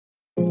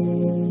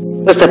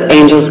What's up,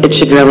 angels? It's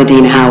your girl,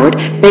 Adine Howard.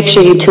 Make sure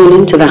you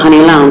tune in to the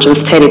Honey Lounge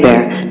with Teddy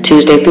Bear,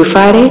 Tuesday through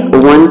Friday,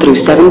 1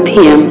 through 7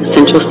 p.m.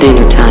 Central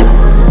Standard Time.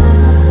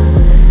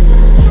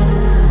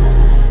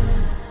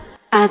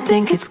 I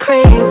think it's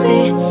crazy,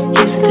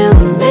 you still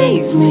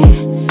amaze me.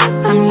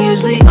 I'm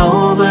usually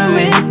over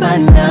it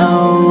by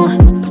now.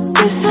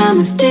 This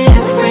time it's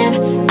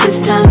different, this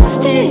time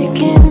it's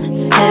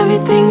sticking.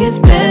 Everything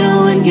is better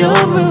when you're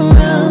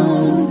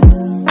around.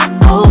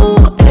 Oh,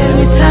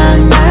 every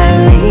time I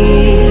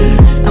leave,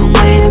 I'm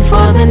waiting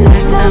for the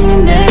next time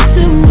you're next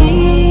to me.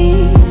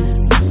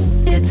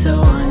 It's so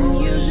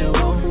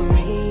unusual for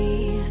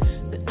me,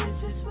 but this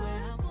is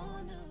where I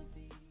wanna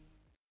be.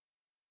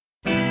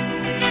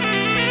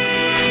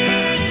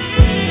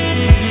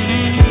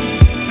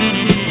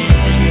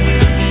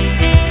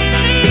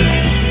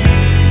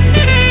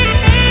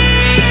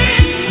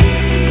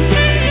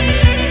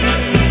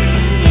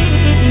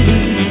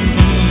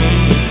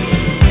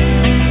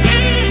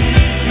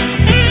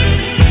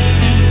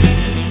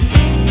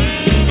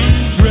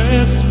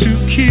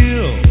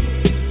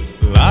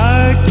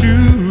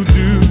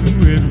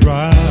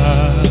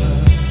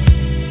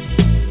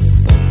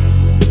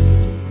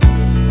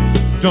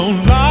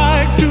 Don't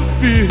like to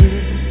feel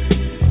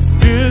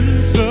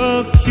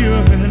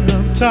insecure and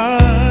I'm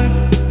tired.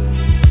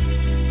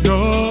 No,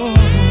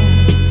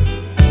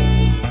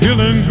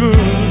 feeling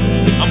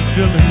good, I'm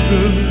feeling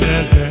good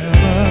as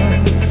ever.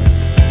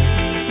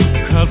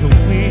 'Cause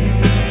we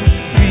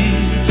be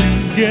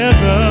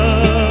together.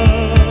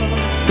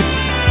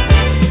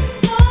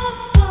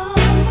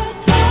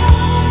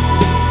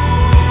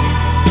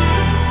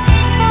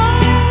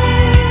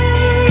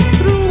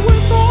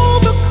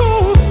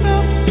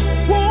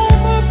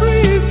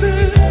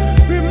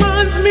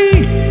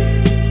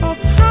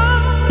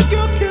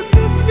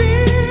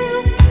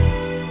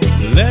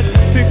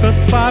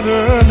 Spot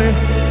early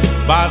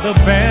by the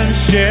band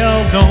shell,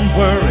 don't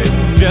worry,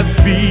 just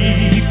be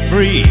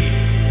free.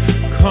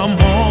 Come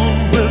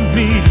on with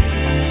me.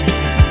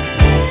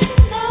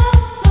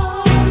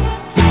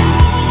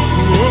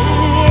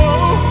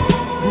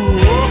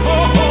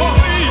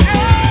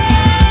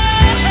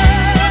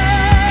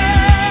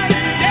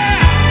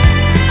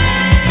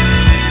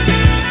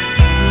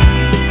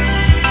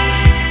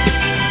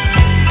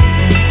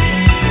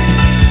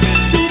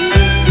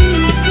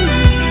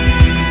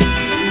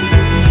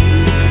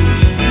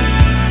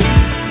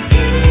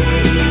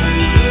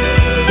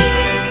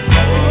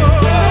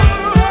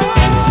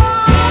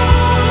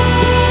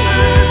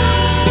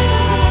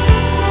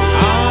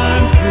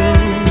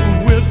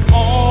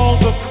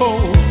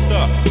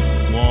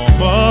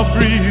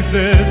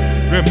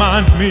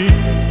 Reminds me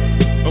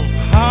of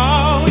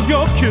how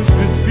your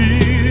kisses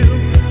feel.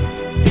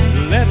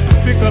 Let's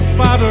pick a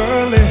spot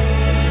early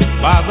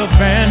by the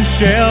band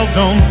shell.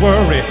 Don't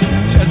worry,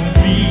 just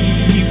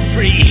be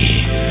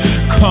free.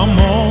 Come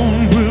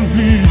on with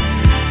me.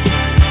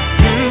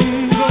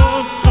 In the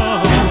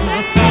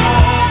summertime.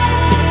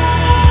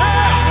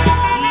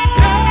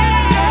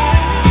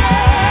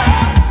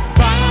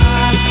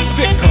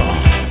 Bicycle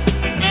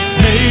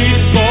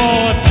made for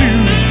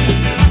two.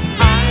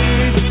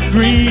 Ice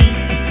cream.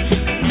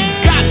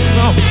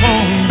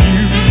 On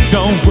you,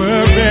 don't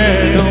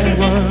worry, don't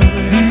worry.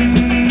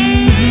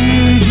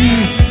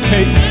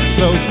 Tastes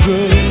so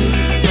good,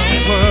 don't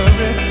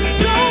worry,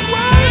 don't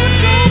worry,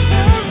 don't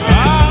worry.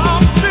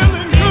 I'm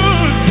feeling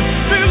good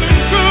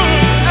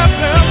as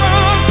ever.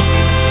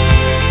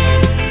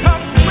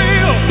 'Cause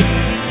we'll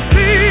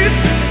be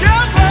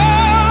together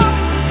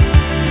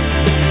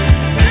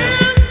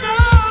in the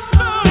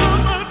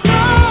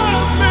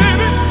summertime,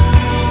 baby.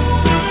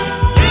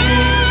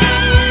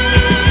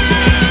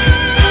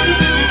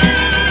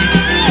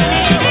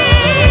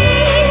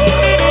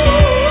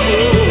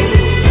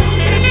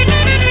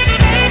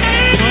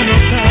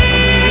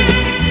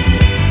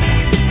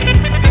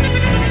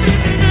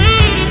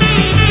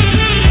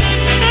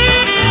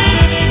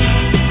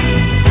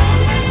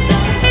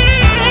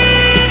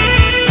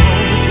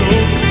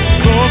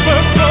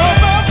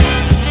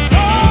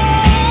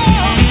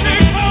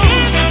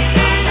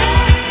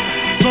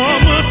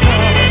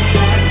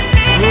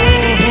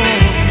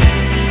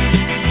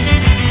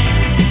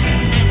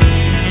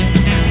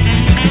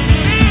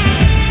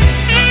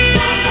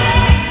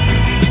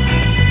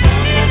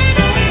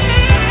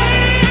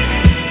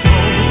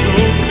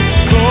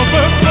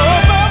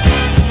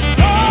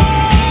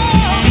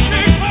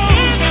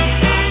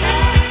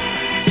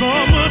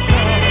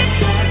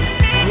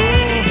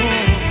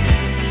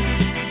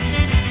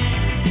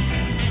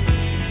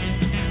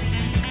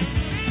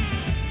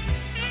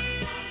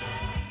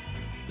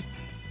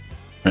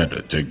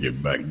 Take you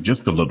back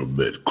just a little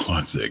bit.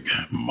 Classic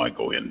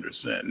Michael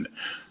Henderson.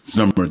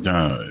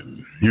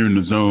 Summertime here in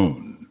the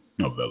zone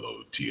of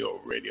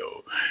LOTL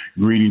Radio.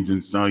 Greetings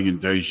and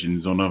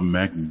salutations on a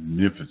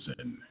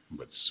magnificent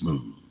but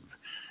smooth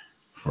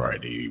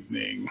Friday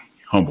evening.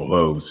 Humble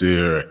host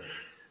here,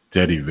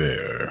 Teddy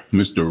Bear,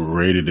 Mr.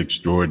 Rated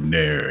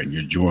Extraordinaire, and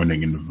you're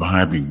joining and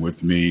vibing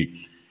with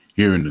me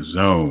here in the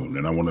zone.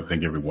 And I want to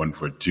thank everyone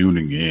for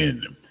tuning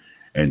in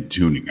and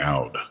tuning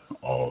out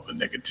all the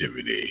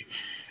negativity.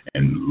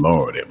 And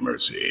Lord have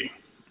mercy,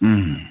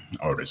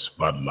 artist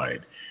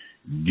spotlight,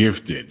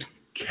 gifted,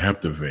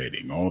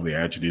 captivating, all the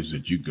adjectives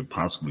that you could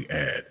possibly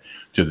add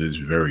to this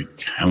very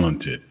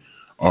talented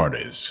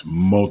artist,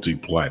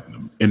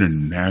 multi-platinum,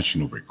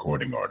 international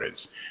recording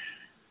artist,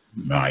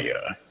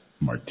 Mia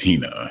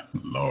Martina.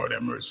 Lord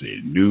have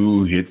mercy,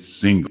 new hit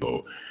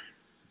single,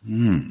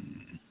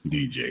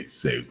 DJ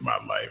Saved My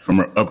Life, from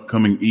her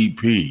upcoming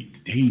EP,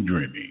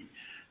 Daydreaming,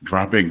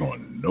 dropping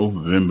on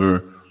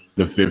November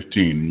the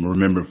 15th.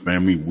 Remember,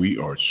 family, we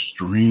are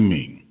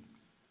streaming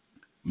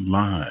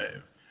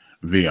live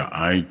via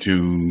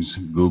iTunes,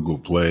 Google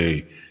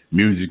Play,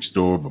 Music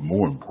Store, but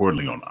more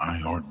importantly on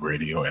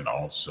iHeartRadio and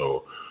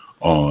also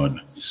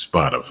on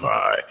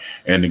Spotify.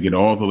 And to get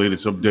all the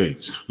latest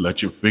updates,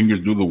 let your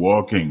fingers do the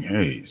walking.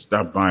 Hey,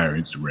 stop by our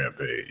Instagram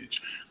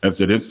page. That's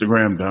at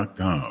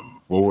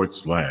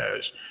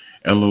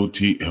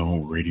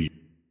Instagram.com/LOTL Radio.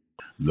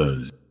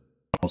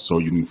 Also,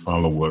 you can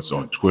follow us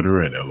on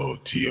Twitter at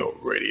LOTL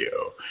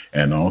Radio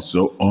and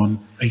also on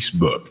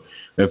Facebook.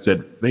 That's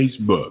at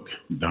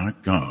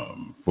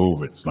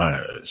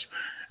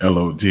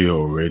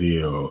Facebook.com/LOTL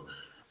Radio.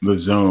 The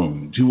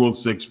Zone,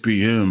 2:06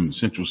 p.m.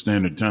 Central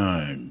Standard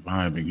Time.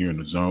 Vibing here in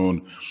the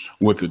Zone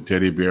with the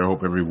Teddy Bear.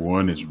 Hope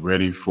everyone is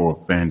ready for a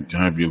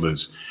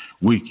fantabulous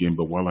weekend.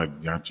 But while I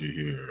got you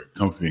here,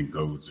 comfy and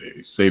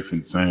cozy, safe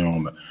and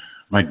sound,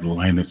 like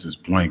Linus's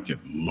blanket,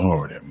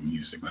 Lord have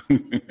music.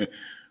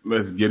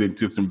 Let's get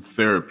into some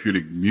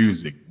therapeutic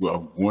music.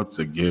 Well, once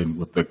again,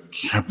 with the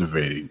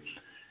captivating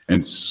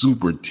and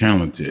super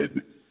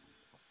talented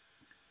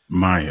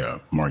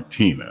Mia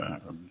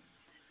Martina,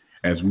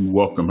 as we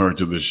welcome her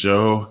to the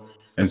show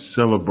and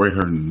celebrate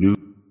her new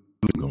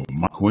single.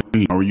 My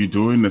queen, how are you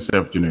doing this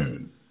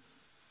afternoon?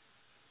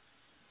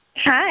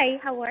 Hi,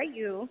 how are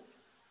you?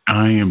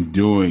 I am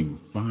doing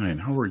fine.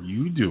 How are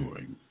you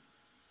doing?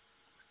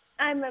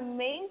 I'm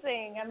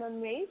amazing.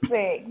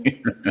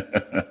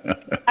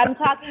 I'm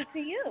talking to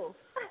you.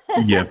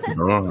 Yes,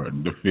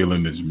 Lord. The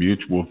feeling is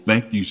mutual.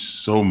 Thank you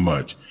so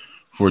much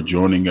for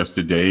joining us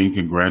today, and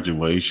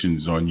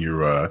congratulations on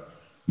your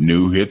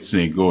new hit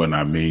single. And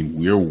I mean,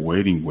 we're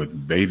waiting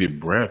with bated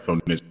breath on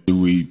this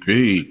new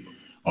EP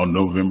on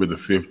November the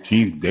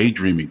 15th,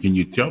 Daydreaming. Can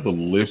you tell the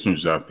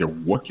listeners out there,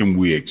 what can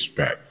we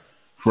expect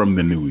from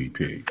the new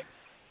EP?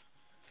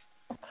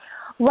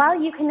 Well,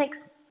 you can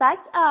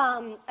expect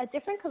a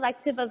different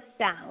collective of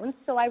sounds.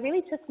 So I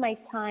really took my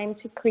time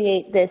to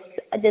create this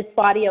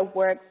body of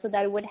work so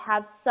that it would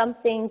have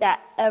something that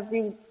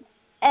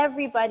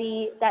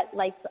everybody that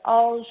likes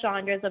all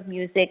genres of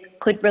music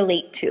could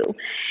relate to.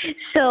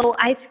 So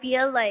I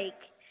feel that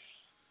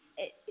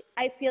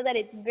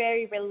it's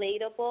very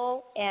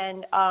relatable,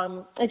 and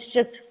it's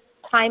just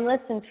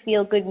timeless and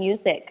feel good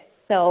music.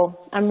 So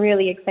I'm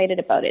really excited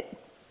about it.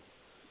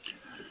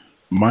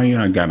 Maya,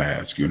 I gotta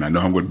ask you, and I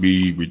know I would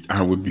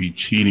be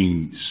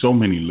cheating so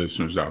many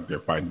listeners out there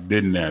if I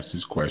didn't ask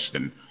this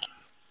question.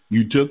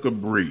 You took a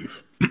brief,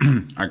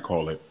 I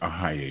call it a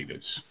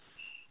hiatus,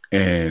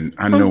 and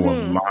I know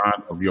a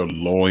lot of your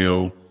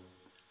loyal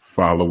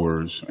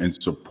followers and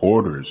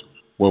supporters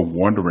were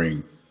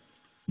wondering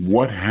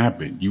what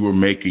happened. You were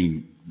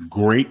making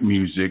great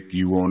music.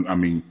 You're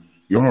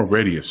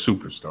already a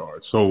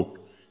superstar. So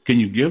can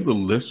you give the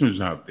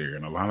listeners out there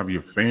and a lot of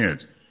your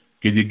fans,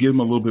 can you give them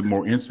a little bit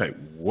more insight?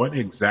 What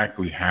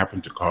exactly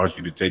happened to cause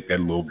you to take that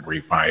little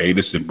brief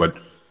hiatus but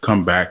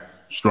come back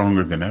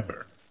stronger than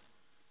ever?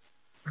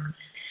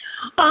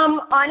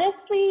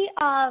 Honestly,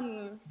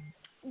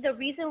 the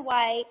reason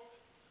why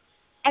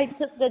I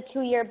took the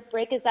 2-year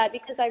break is that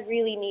because I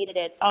really needed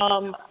it.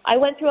 I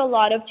went through a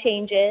lot of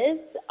changes,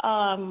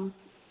 and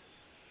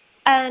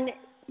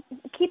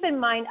keep in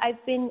mind,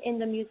 I've been in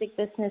the music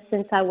business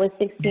since I was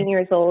 16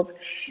 years old.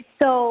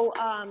 So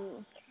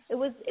it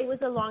was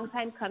a long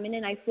time coming,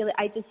 and I feel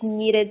I just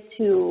needed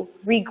to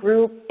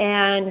regroup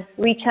and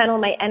rechannel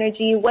my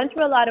energy. Went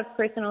through a lot of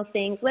personal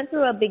things. Went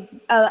through a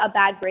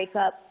bad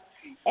breakup,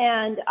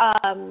 and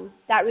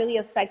that really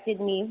affected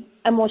me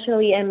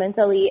emotionally and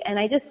mentally. And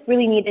I just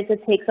really needed to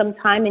take some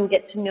time and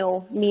get to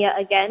know Mia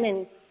again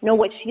and know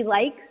what she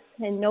likes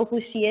and know who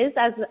she is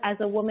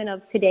as a woman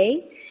of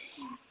today.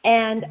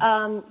 And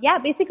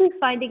basically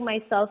finding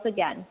myself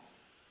again.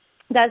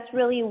 That's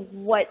really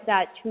what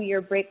that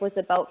 2-year break was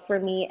about for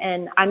me,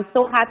 and I'm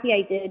so happy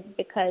I did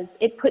because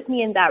it put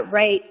me in that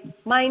right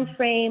mind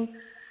frame.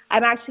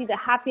 I'm actually the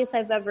happiest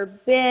I've ever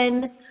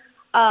been.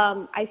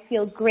 I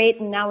feel great,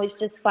 and now it's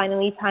just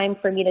finally time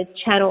for me to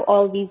channel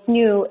all these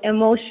new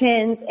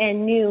emotions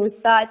and new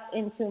thoughts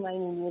into my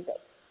new music.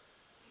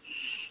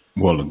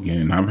 Well,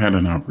 again, I've had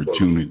an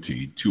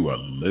opportunity to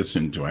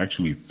listen to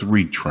actually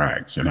 3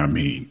 tracks, and I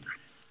mean,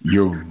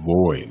 your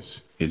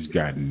voice has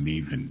gotten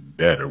even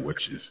better,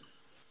 which is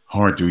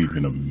hard to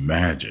even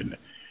imagine,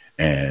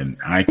 and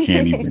I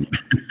can't even.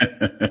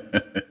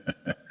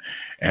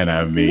 And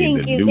I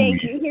mean,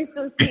 thank you. You're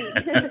so sweet.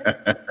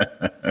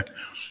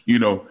 You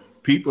know,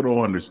 people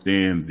don't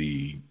understand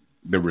the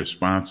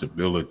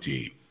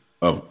responsibility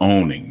of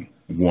owning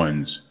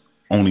one's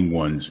owning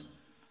one's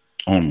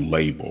own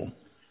label.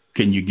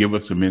 Can you give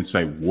us some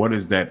insight? What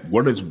is that?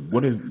 What has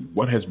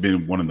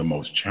been one of the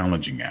most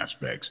challenging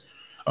aspects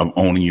of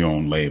owning your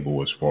own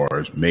label, as far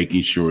as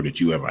making sure that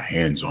you have a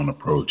hands-on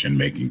approach and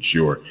making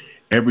sure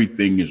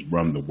everything is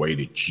run the way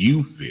that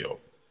you feel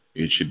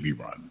it should be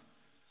run?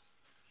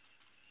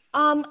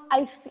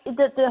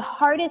 The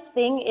hardest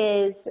thing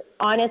is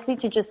honestly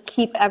to just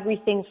keep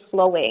everything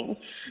flowing,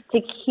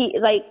 to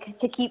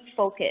keep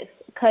focus,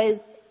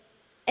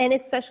 and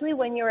especially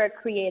when you're a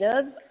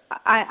creative,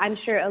 I'm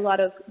sure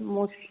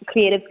most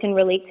creatives can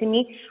relate to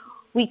me.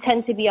 We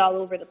tend to be all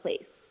over the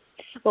place.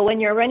 But when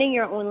you're running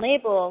your own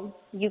label,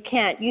 you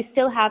can't. You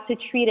still have to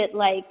treat it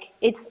like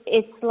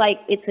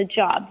it's a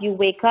job. You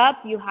wake up,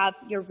 you have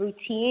your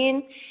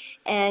routine,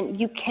 and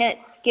you can't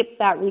skip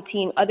that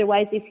routine.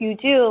 Otherwise, if you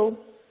do,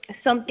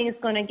 something is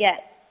going to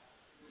get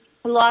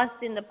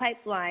lost in the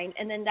pipeline,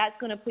 and then that's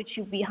going to put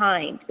you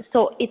behind.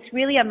 So it's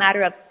really a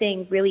matter of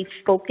staying really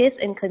focused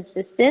and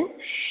consistent,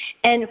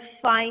 and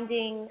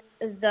finding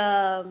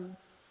the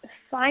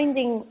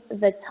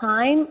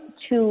time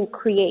to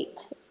create.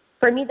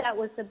 For me, that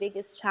was the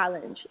biggest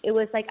challenge. It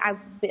was like I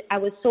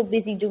was so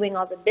busy doing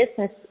all the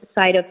business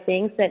side of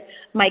things that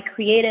my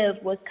creative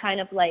was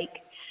kind of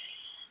like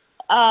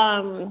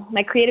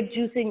my creative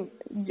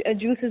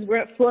juices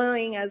weren't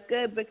flowing as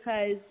good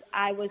because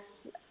I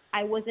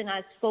wasn't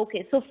as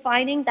focused. So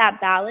finding that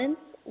balance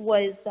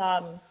was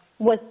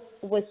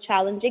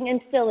challenging, and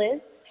still is.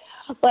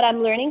 But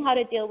I'm learning how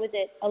to deal with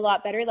it a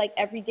lot better. Like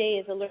every day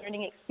is a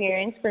learning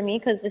experience for me,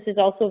 because this is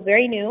also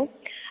very new.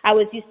 I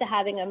was used to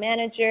having a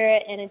manager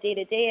and a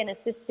day-to-day, an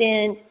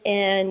assistant,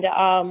 and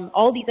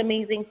all these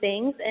amazing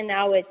things. And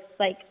now it's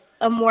like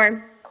a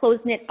more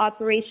close-knit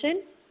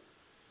operation.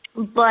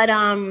 But so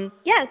I'm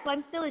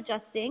still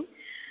adjusting.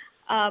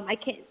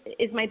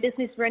 Is my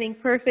business running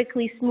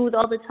perfectly smooth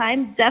all the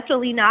time?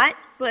 Definitely not,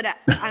 but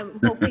I'm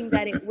hoping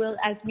that it will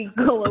as we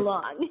go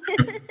along.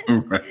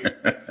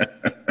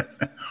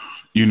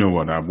 You know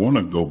what? I want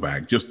to go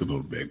back just a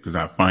little bit, because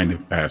I find it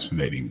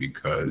fascinating,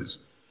 because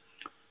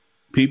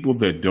people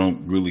that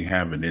don't really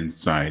have an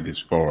insight as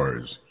far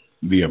as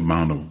the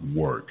amount of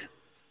work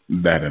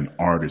that an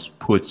artist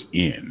puts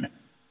in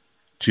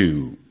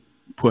to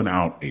put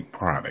out a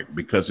product,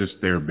 because it's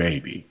their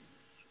baby.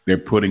 They're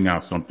putting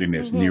out something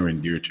that's near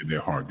and dear to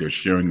their heart. They're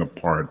sharing a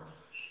part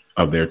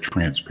of their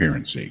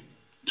transparency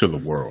to the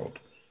world.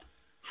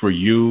 For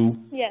you,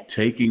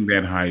 taking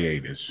that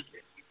hiatus,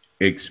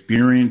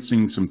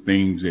 experiencing some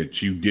things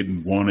that you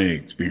didn't want to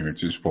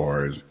experience, as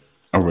far as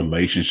a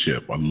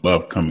relationship, a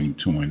love coming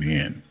to an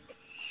end.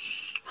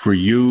 For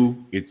you,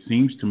 it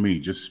seems to me,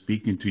 just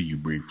speaking to you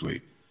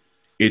briefly,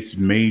 it's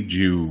made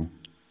you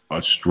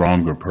a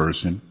stronger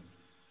person.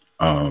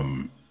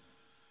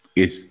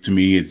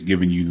 It's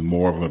given you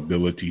more of an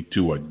ability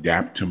to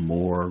adapt to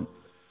more,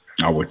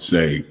 I would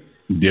say,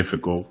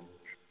 difficult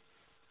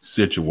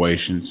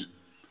situations.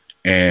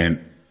 And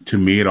to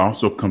me, it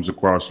also comes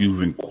across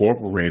you've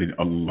incorporated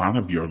a lot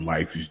of your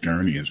life's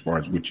journey, as far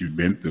as what you've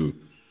been through,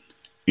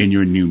 in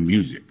your new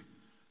music.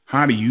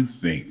 How do you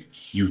think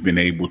you've been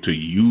able to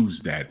use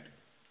that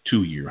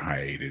 2-year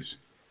hiatus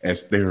as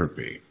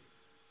therapy?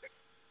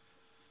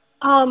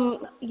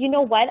 You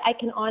know what? I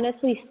can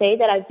honestly say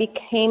that I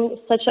became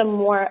such a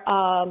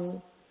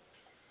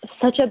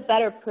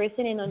better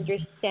person in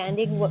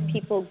understanding what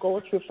people go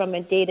through from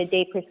a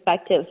day-to-day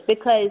perspective,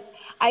 because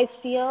I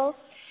feel,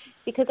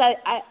 because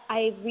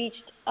I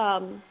reached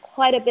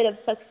quite a bit of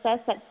success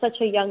at such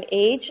a young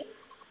age,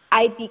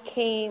 I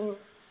became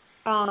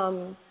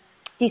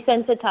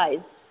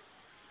desensitized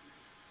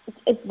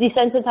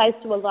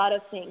to a lot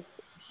of things,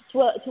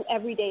 to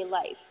everyday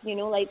life, you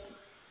know, like.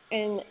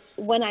 And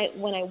when I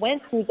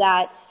went through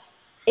that,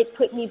 it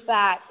put me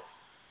back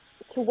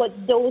to what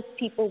those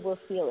people were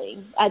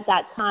feeling at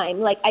that time.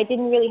 Like, I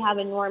didn't really have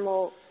a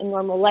normal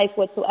life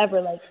whatsoever.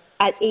 Like,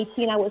 at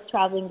 18, I was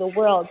traveling the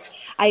world.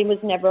 I was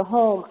never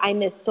home. I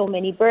missed so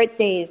many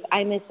birthdays.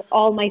 I missed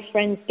all my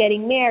friends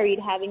getting married,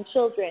 having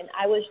children.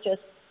 I was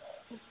just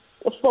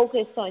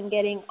focused on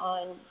getting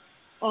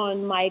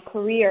on my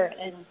career,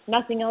 and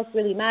nothing else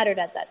really mattered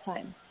at that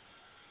time.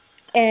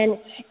 And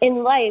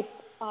in life,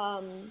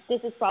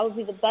 this is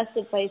probably the best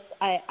advice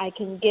I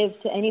can give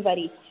to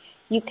anybody.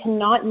 You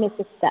cannot miss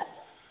a step.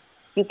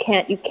 You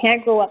can't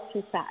grow up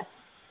too fast,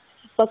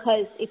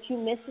 because if you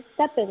miss a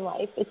step in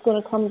life, it's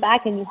going to come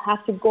back, and you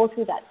have to go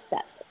through that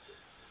step.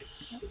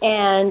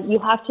 And you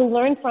have to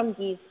learn from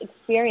these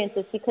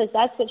experiences, because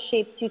that's what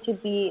shapes you to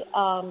be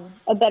a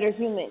better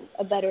human,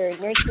 a better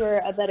nurturer,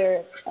 a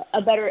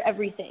better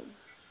everything.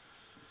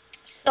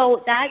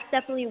 So that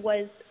definitely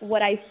was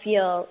what I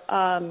feel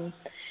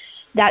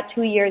that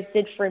 2 years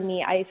did for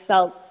me. I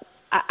felt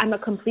I'm a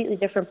completely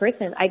different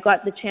person. I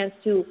got the chance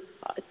to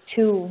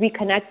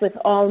reconnect with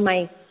all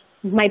my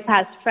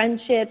past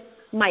friendships,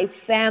 my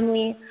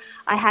family.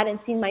 I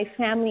hadn't seen my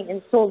family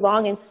in so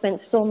long and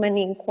spent so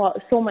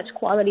much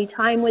quality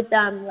time with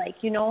them,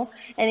 like, you know,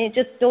 and it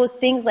just, those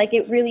things, like,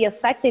 it really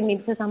affected me,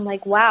 because I'm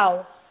like,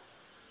 wow,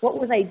 what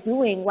was I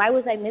doing? Why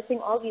was I missing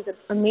all these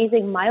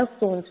amazing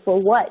milestones? For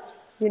what?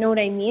 You know what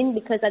I mean?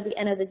 Because at the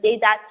end of the day,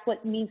 that's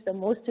what means the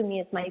most to me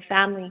is my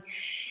family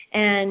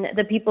and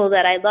the people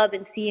that I love,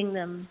 and seeing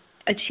them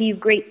achieve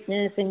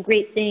greatness and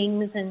great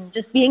things, and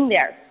just being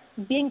there,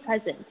 being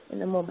present in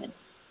the moment.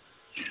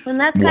 And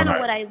that's kind of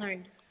what I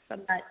learned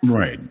from that.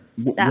 Right.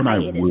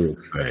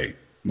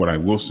 What I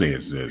will say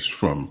is this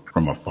from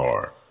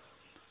afar.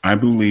 I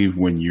believe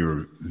when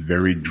you're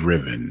very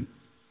driven,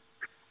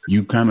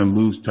 you kind of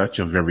lose touch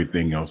of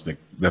everything else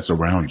that's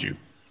around you,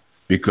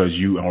 because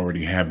you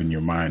already have in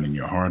your mind and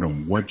your heart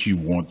on what you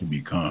want to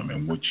become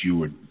and what you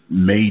were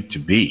made to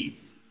be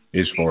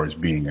as far as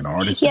being an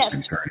artist is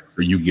concerned.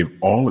 So you give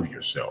all of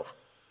yourself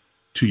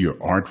to your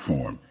art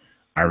form.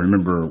 I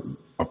remember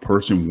a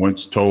person once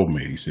told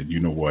me, he said, you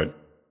know what,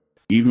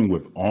 even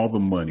with all the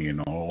money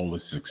and all the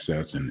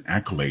success and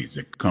accolades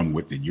that come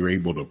with it, you're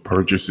able to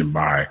purchase and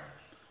buy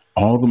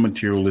all the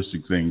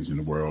materialistic things in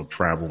the world,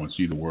 travel and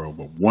see the world.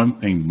 But one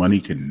thing money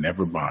can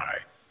never buy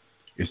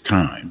is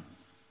time.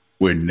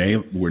 We're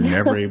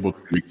never able to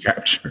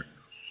recapture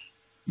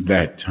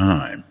that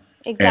time.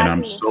 Exactly.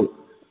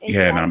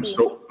 And I'm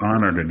so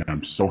honored, and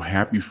I'm so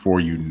happy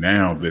for you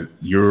now that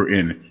you're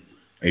in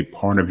a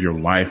part of your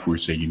life where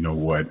you say, you know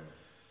what,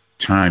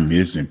 time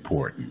is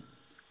important.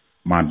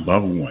 My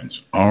loved ones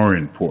are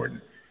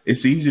important.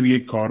 It's easy to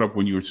get caught up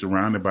when you're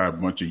surrounded by a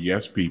bunch of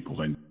yes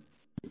people and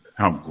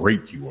how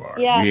great you are.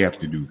 Yeah. We have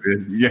to do this.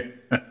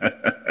 Yeah.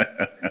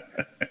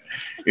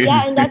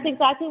 Yeah, and that's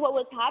exactly what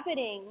was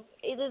happening.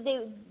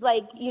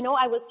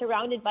 I was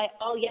surrounded by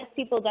all yes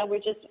people that were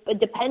just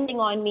depending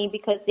on me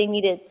because they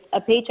needed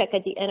a paycheck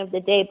at the end of the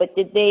day. But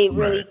did they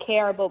really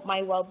care about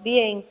my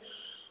well-being?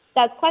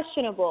 That's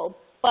questionable.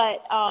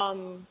 But,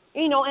 and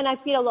I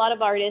feel a lot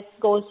of artists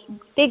go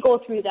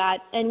through that,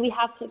 and we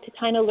have to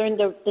kind of learn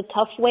the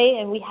tough way,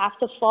 and we have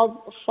to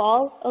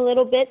fall a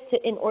little bit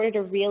in order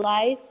to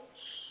realize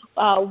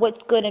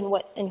what's good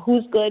and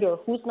who's good or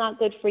who's not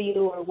good for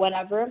you or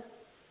whatever.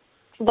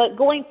 But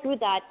going through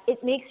that,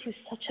 it makes you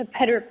such a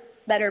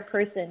better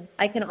person.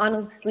 I can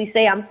honestly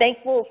say I'm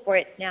thankful for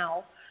it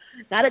now.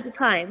 Not at the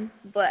time,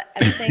 but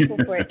I'm thankful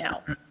for it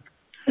now.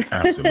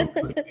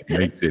 Absolutely.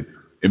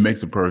 It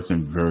makes a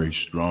person very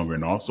stronger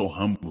and also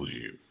humbles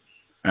you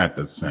at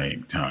the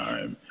same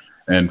time.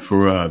 And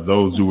for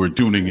those who are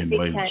tuning in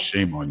late,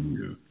 shame on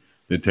you.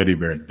 The teddy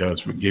bear does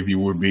forgive you.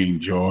 We're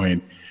being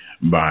joined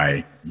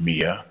by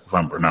Mia, if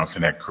I'm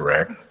pronouncing that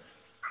correct.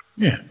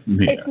 Yeah,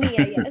 Mia. It's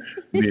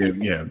Mia,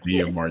 yes.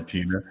 Mia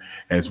Martina,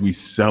 as we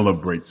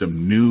celebrate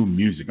some new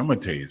music. I'm going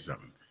to tell you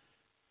something.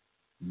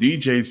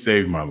 DJ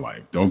saved my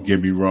life. Don't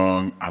get me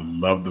wrong. I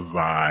love the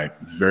vibe.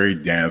 Very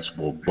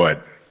danceable,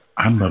 but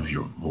I love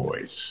your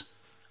voice.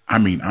 I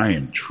mean, I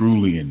am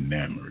truly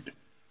enamored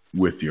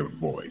with your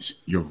voice,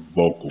 your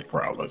vocal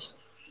prowess.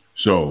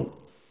 So,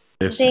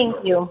 thank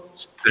you.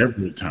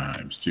 Several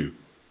times to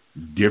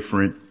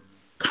Different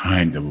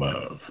Kind of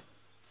Love.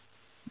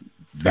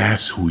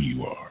 That's who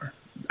you are.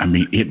 I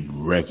mean, it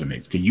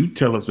resonates. Can you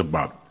tell us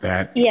about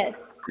that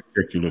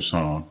particular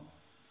song?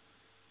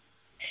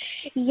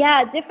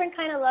 Yeah, Different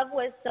Kind of Love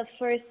was the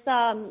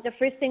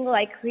first single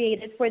I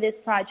created for this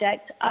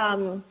project.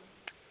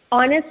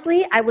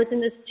 Honestly, I was in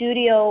the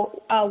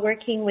studio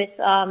working with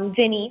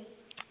Vinny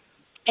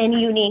and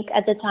Unique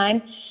at the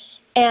time,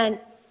 and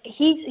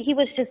he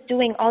was just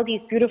doing all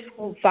these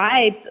beautiful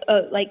vibes,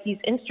 like these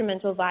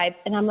instrumental vibes,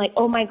 and I'm like,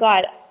 oh my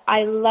God,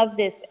 I love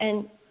this.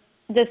 And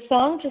the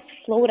song just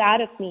flowed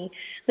out of me,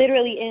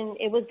 literally,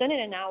 it was done in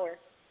an hour.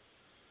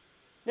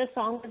 The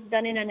song was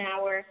done in an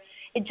hour.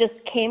 It just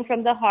came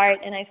from the heart,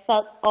 and I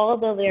felt all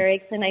the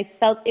lyrics, and I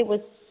felt it was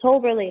so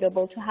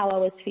relatable to how I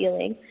was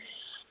feeling.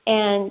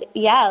 And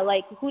yeah,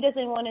 like, who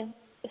doesn't want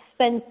to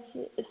spend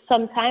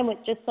some time with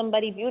just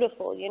somebody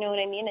beautiful? You know what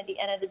I mean? At the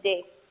end of the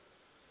day,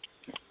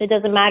 it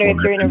doesn't matter if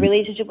you're in a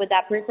relationship with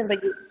that person, but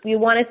you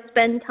want to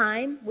spend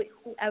time with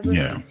whoever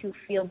makes you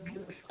feel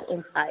beautiful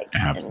inside.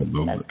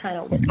 Absolutely. And that's kind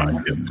of what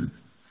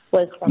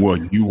was from. Well,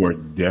 you are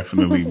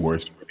definitely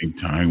worth spending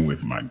time with,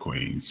 my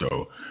queen.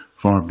 So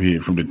far be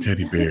it from the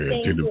teddy bear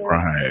to the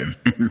bride.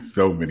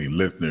 So many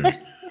listeners.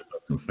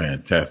 Some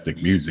fantastic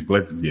music.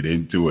 Let's get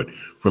into it.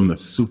 From the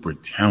super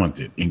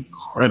talented,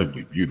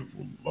 incredibly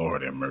beautiful,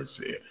 Lord have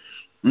mercy,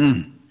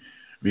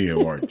 Mia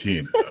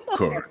Martina, of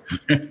course.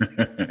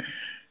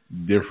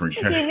 Different.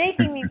 You're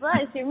making me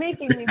blush. You're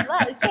making me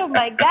blush. Oh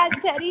my God,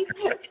 Teddy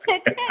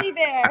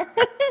bear.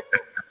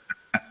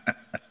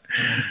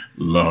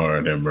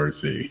 Lord have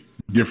mercy.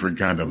 Different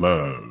Kind of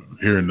Love.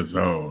 Here in the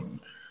zone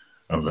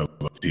of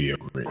LOTL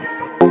Radio.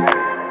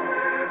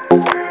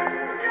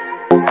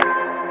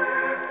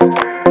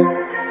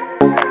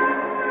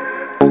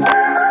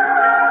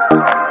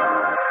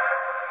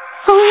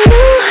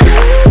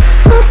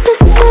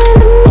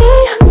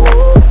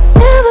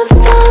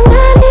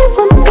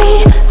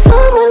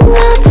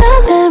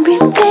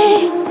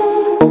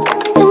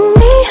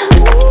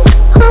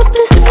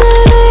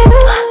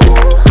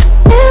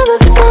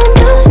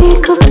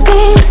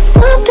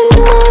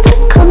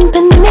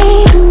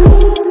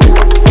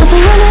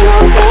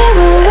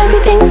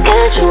 Everything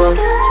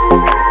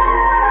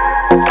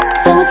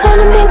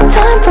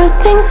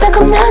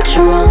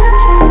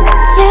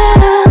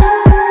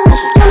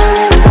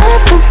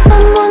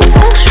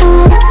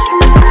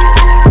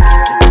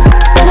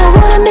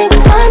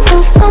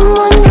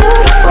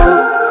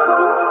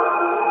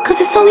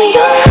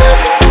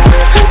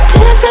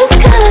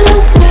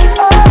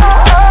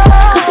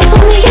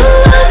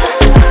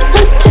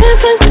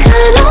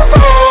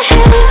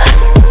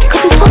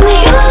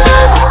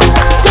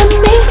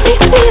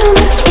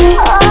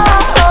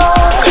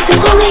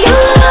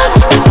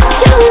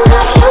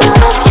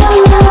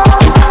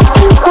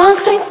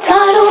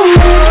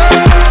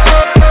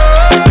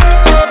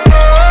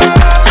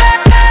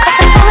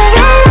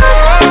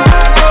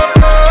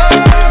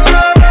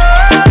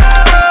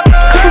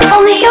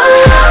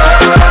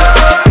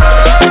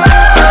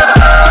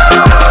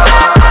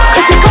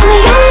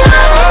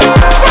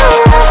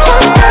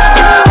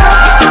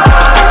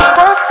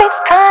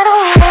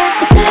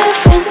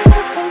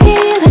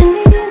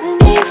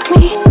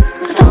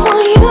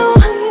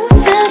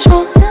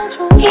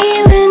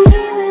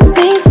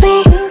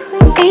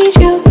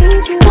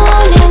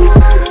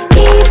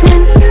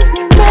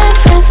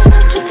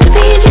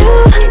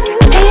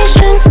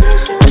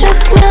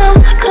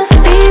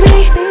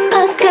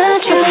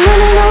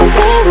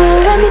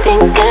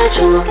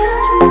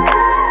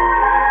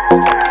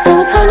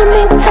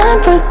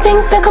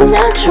things that come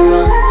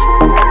natural.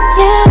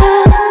 Yeah, I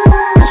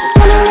just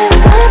wanna live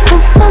life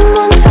with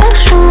someone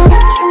special.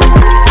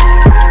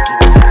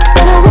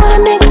 And I wanna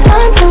make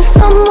time for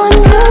someone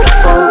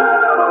beautiful.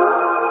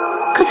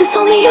 'Cause it's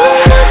only your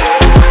love,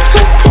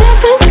 a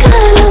different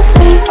kind of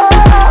way.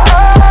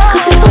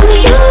 'Cause it's only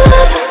your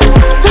love,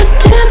 a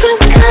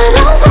different kind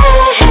of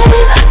way.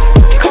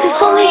 'Cause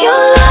it's only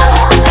your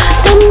love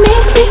that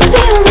makes me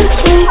feel this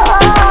way.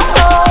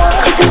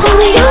 'Cause it's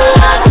only your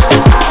love,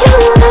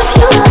 your love,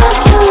 your love,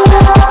 your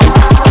love.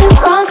 It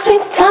rocks me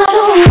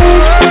tidal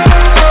waves.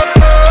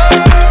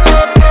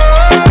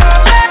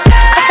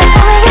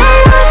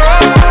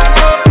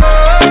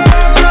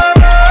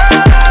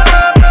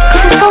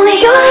 'Cause it's only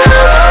your love that makes me feel. 'Cause it's only your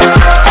love,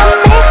 your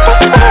love, your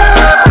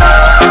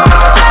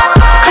love.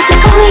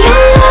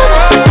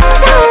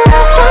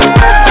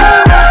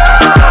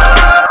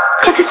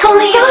 'Cause it's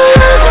only your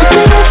love,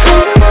 different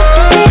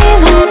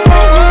feeling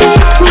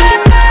makes me.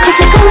 'Cause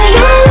it's only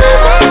your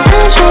love,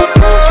 magic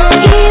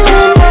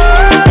healing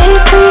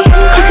makes me.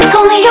 'Cause it's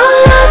only your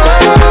love,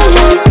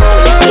 darling,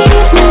 that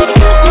keeps me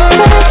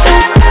perfect.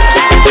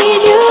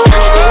 Need you,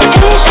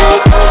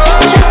 patient,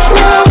 just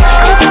now,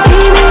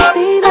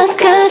 baby, I've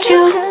got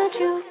you.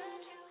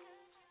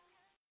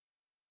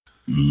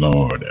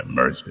 Lord have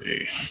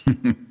mercy.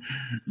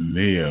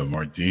 Mia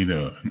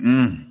Martina.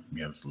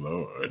 Yes,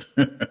 Lord.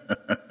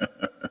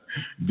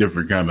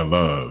 Different kind of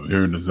love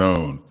here in the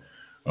zone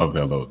of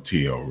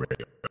LOTL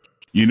Radio.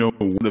 You know,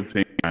 one of the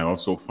things I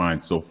also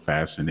find so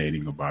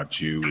fascinating about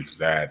you is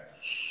that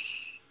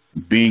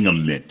being a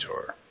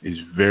mentor is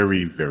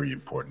very, very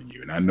important to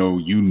you. And I know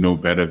you know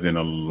better than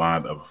a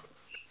lot of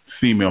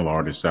female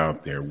artists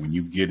out there when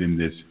you get in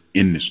this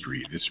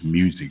industry, this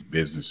music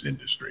business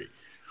industry,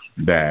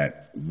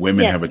 that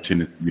women have a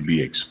tendency to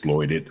be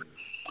exploited,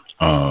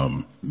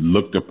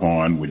 looked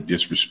upon with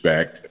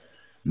disrespect,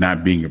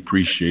 not being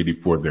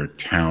appreciated for their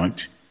talent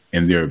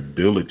and their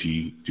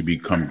ability to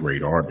become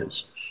great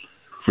artists.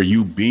 For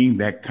you being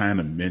that kind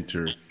of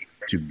mentor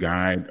to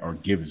guide or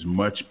give as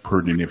much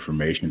pertinent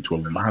information to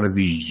a lot of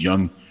these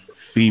young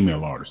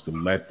female artists, to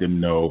let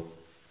them know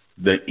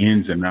the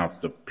ins and outs,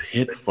 the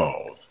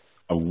pitfalls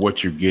of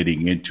what you're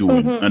getting into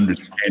and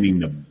understanding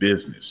the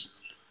business.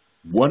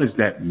 What has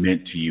that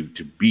meant to you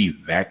to be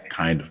that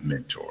kind of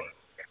mentor?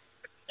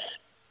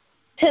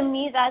 To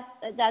me,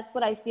 that's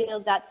what I feel.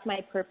 That's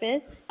my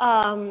purpose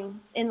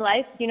in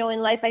life. You know, in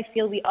life, I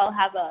feel we all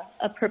have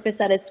a purpose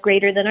that is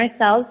greater than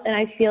ourselves, and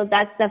I feel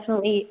that's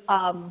definitely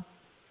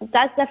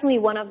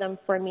one of them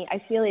for me. I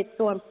feel it's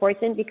so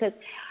important because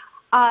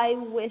I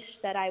wish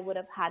that I would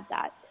have had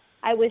that.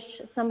 I wish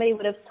somebody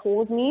would have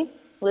told me,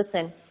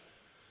 listen,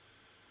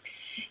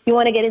 you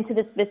want to get into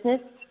this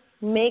business,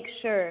 make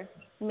sure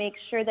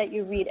that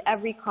you read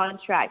every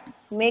contract.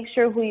 Make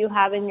sure who you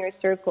have in your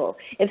circle.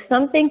 If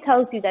something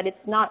tells you that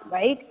it's not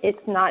right,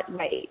 it's not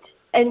right.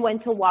 And when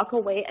to walk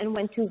away and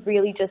when to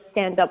really just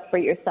stand up for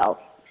yourself.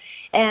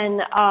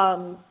 And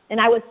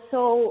I was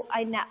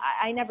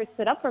I never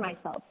stood up for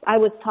myself. I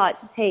was taught,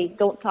 hey,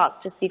 don't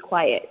talk, just be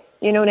quiet.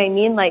 You know what I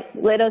mean? Like,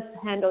 let us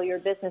handle your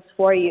business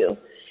for you.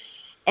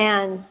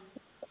 And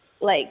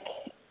like,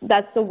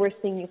 that's the worst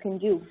thing you can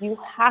do. You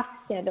have to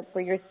stand up for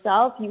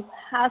yourself. You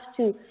have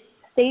to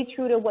stay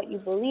true to what you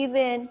believe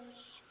in,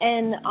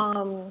 and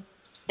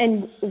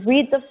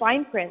read the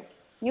fine print.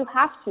 You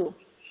have to.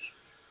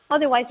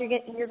 Otherwise,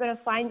 you're going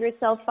to find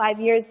yourself 5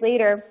 years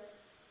later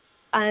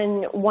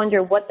and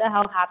wonder what the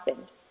hell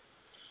happened.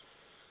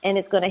 And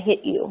it's going to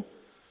hit you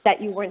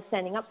that you weren't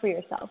standing up for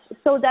yourself.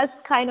 So that's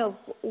kind of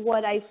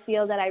what I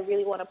feel that I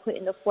really want to put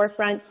in the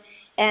forefront.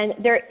 And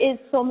there is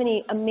so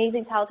many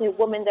amazing, talented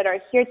women that are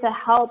here to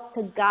help,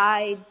 to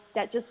guide,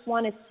 that just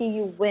want to see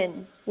you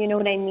win. You know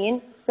what I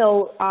mean?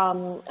 So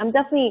I'm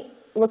definitely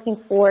looking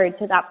forward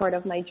to that part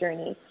of my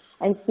journey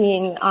and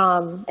seeing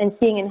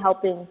and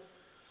helping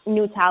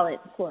new talent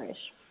flourish.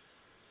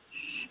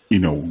 You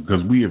know,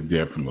 because we have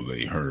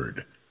definitely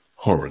heard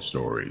horror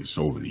stories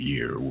over the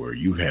year where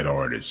you've had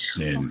artists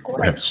and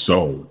have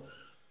sold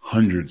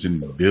hundreds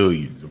and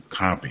billions of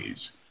copies,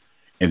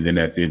 and then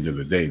at the end of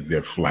the day,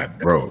 they're flat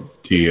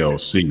broke.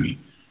 TLC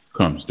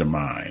comes to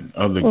mind,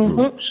 other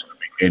groups,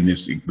 and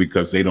it's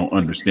because they don't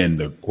understand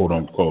the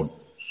quote-unquote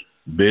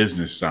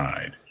business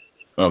side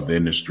of the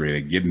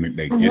industry. They get in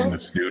the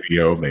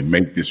studio, they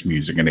make this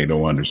music, and they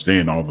don't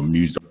understand all the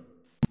music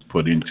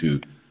put into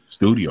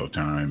studio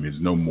time is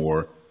no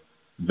more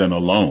than a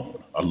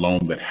loan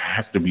that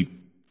has to be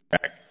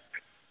back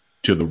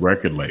to the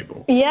record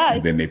label. Yeah.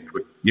 And then they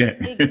put,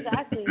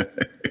 exactly.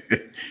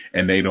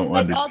 And they don't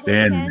understand all the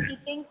fancy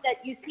things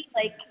that you see,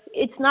 like,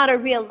 it's not a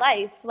real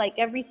life. Like,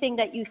 everything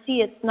that you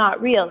see, it's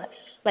not real.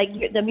 Like,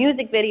 the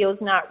music video is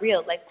not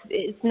real. Like,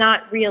 it's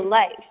not real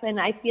life. And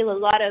I feel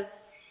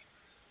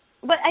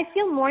but I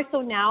feel more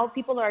so now,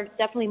 people are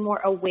definitely more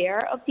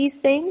aware of these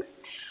things,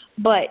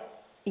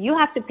 but you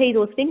have to pay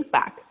those things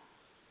back.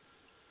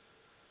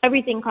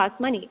 Everything costs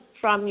money,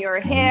 from your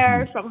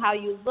hair, from how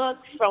you look,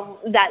 from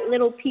that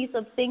little piece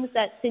of things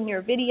that's in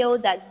your video,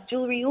 that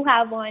jewelry you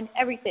have on,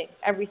 everything,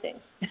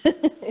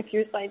 if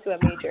you're signed to a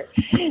major.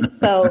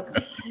 So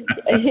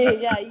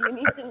Yeah, you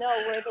need to know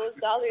where those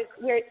dollars,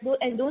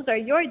 and those are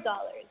your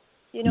dollars.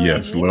 You know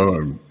Yes, what I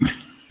mean?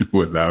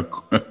 Lord,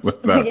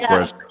 without Yeah.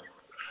 question.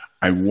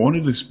 I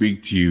wanted to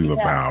speak to you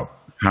Yeah. about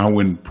how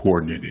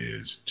important it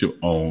is to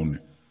own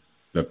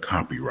the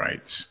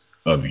copyrights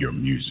of your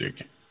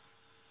music.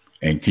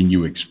 And can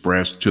you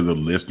express to the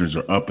listeners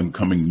or up and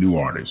coming new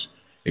artists,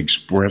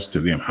 express to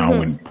them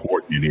how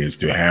important it is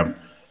to have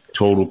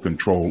total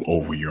control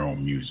over your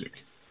own music?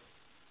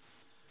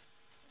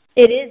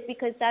 It is,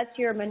 because that's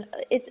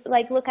it's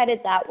like, look at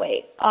it that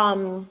way.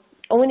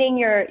 Owning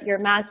your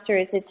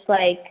masters, it's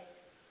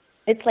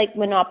like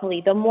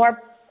Monopoly. The more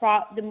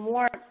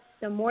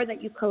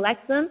that you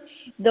collect them,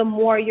 the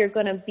more you're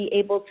going to be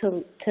able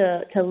to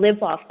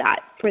live off that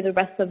for the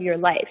rest of your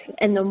life.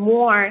 And the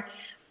more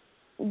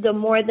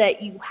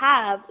that you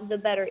have, the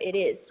better it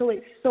is. So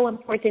it's so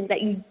important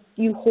that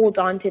you hold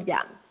on to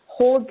them.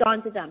 Hold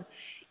on to them.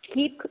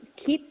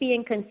 Keep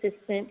being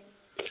consistent.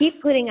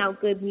 Keep putting out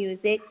good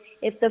music.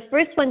 If the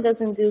first one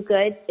doesn't do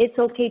good, it's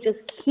okay. Just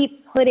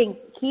keep putting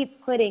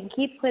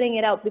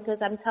it out, because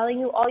I'm telling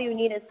you, all you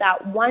need is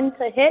that one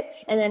to hit,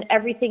 and then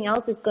everything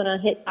else is going to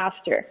hit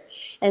after.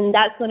 And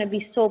that's going to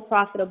be so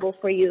profitable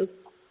for you.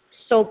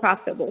 So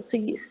profitable. So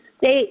you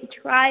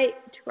try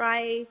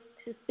to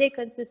stay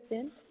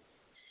consistent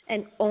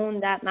and own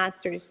that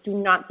masters. Do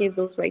not give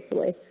those rights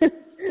away.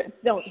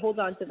 Don't. Hold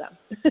on to them.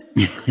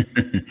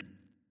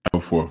 I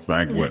know for a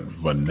fact what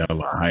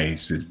Vanilla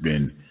Ice has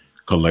been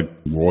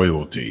collecting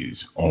royalties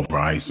over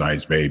Ice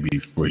Ice Baby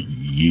for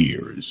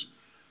years.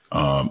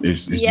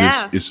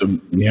 It's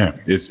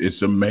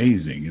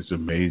amazing. It's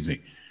amazing.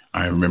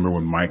 I remember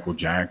when Michael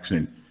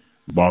Jackson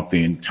bought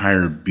the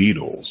entire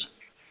Beatles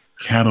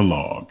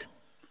catalog.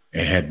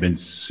 It had been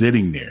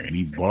sitting there, and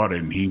he bought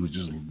it, and he was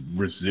just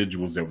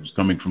residuals that was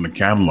coming from the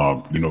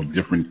catalog. You know,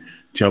 different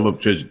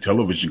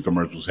television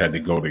commercials had to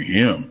go to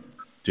him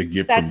to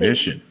get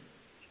permission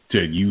to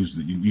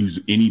use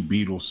any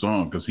Beatles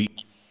song, because he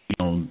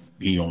owned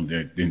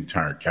the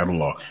entire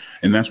catalog.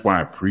 And that's why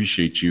I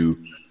appreciate you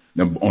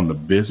on the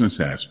business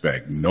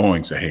aspect,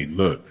 knowing, say, hey,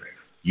 look,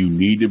 you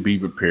need to be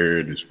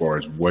prepared as far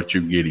as what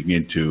you're getting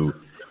into.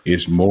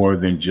 It's more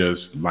than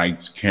just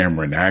lights,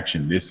 camera, and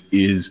action. This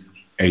is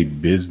a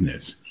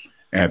business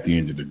at the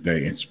end of the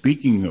day. And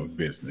speaking of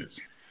business,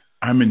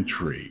 I'm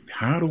intrigued.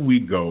 How do we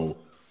go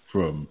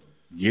from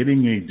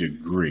getting a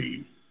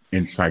degree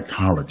in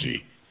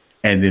psychology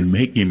and then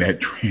making that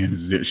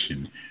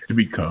transition to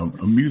become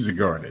a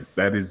music artist?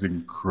 That is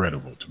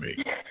incredible to me.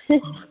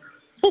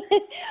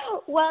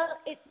 Well,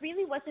 it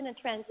really wasn't a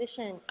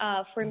transition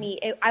for me.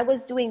 I was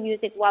doing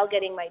music while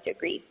getting my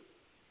degree.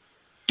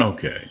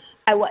 Okay.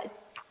 I was.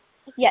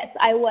 Yes,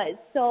 I was.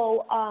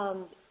 So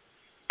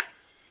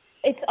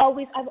it's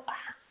always,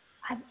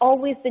 I've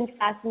always been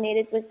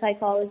fascinated with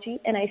psychology,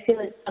 and I feel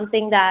it's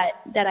something that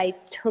I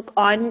took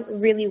on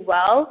really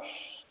well.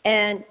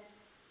 And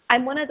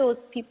I'm one of those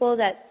people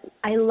that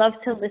I love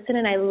to listen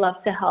and I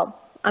love to help.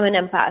 I'm an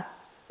empath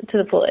to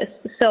the fullest.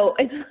 So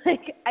it's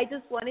like I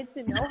just wanted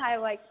to know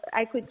how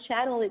I could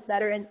channel it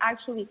better and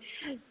actually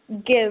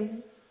give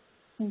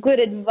good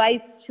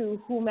advice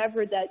to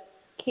whomever that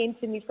came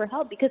to me for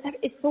help, because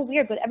it's so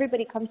weird, but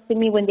everybody comes to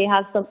me when they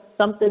have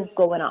something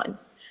going on.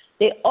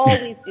 They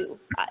always do.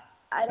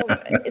 I don't.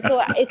 So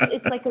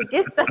it's like a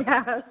gift I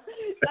have.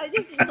 So I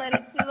just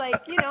wanted to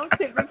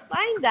to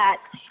refine that.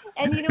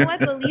 And you know what?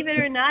 Believe it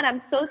or not,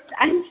 I'm so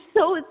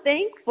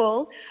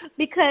thankful,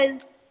 because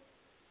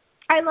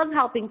I love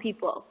helping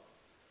people.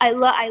 I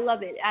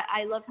love it.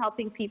 I love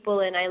helping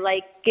people, and I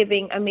like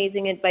giving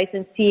amazing advice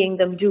and seeing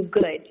them do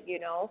good.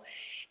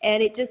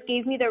 And it just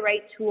gave me the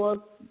right tools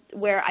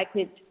where I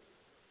could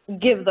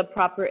give the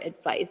proper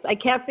advice. I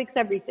can't fix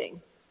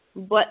everything,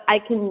 but I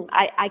can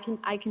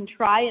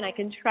try, and I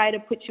can try to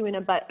put you in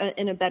a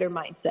better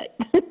mindset.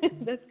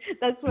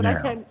 that's what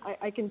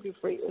I can do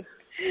for you.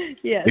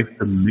 Yes.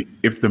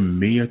 If the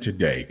Mia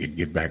today could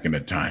get back in a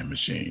time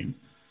machine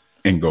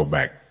and go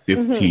back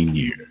 15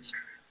 years,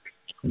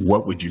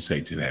 what would you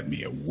say to that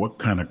Mia? What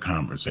kind of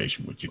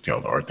conversation would you tell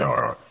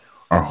her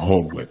or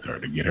hold with her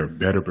to get her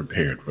better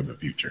prepared for the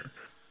future?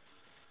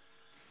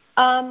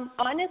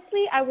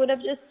 Honestly, I would have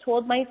just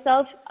told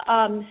myself,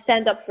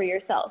 stand up for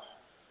yourself.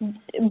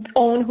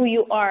 Own who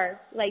you are.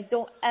 Like,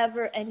 don't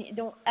ever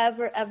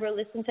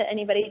listen to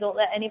anybody. Don't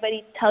let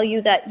anybody tell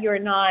you that you're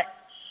not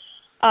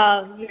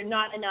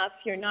enough.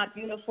 You're not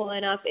beautiful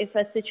enough. If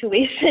a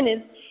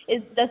situation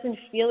doesn't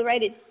feel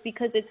right, it's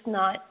because it's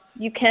not.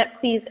 You can't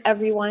please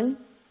everyone.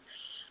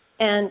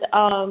 And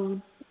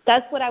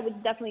that's what I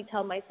would definitely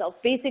tell myself.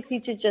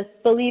 Basically, to just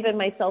believe in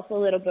myself a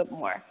little bit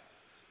more,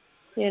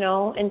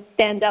 and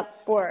stand up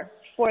for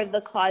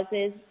the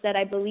causes that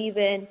I believe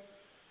in.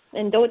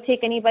 And don't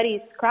take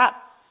anybody's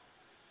crap.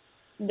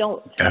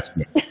 Don't.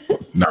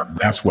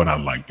 That's what I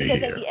like to hear.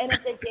 Because at the end of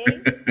the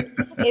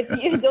day, if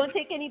you don't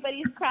take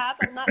anybody's crap,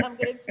 I'm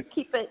going to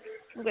keep it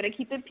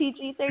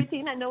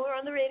PG-13. I know we're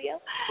on the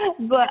radio,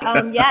 but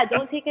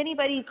don't take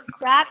anybody's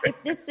crap. If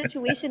this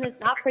situation is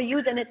not for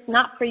you, then it's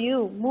not for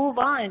you. Move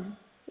on.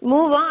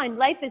 Move on.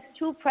 Life is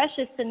too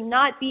precious to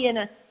not be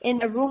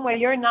in a room where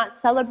you're not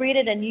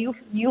celebrated and you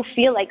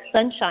feel like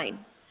sunshine.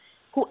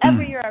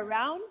 Whoever you're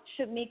around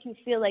should make you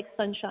feel like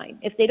sunshine.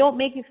 If they don't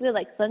make you feel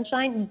like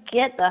sunshine,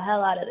 get the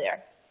hell out of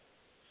there.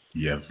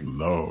 Yes,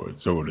 Lord.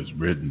 So it is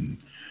written,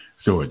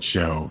 so it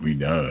shall be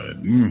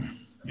done.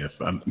 Yes,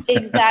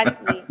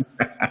 exactly.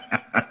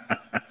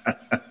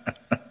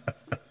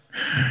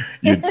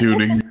 You're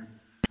tuning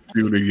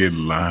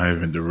in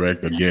live and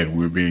direct. Again,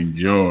 we're being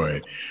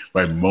joined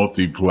by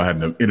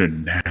multi-platinum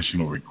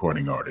international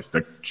recording artist,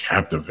 the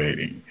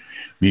captivating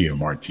Mia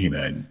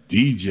Martina, and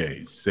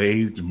DJ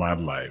Saved My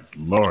Life.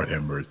 Lord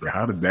have mercy.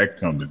 How did that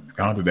come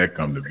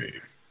to be?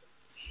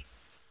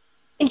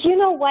 You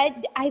know what?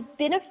 I've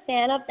been a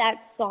fan of that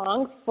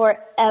song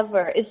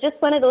forever. It's just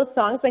one of those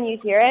songs when you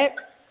hear it,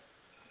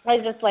 I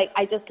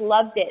just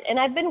loved it. And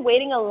I've been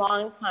waiting a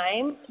long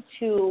time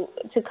to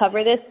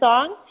cover this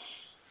song.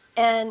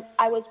 And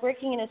I was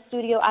working in a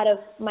studio out of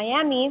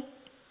Miami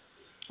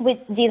with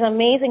these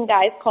amazing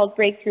guys called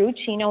BreikThru,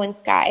 Chino and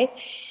Sky.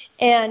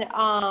 And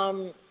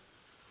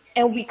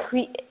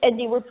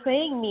they were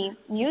playing me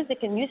music,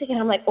 and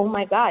I'm like, oh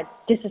my God,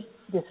 this is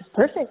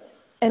perfect.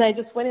 And I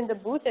just went in the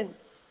booth and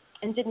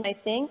did my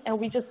thing, and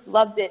we just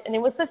loved it. And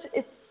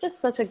it's just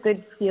such a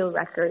good feel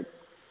record.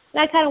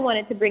 And I kind of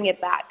wanted to bring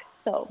it back.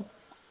 So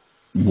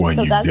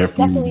that's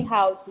definitely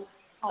how.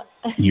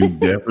 You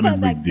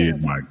definitely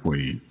did, my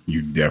queen.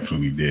 You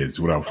definitely did.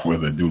 So without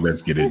further ado,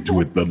 let's get into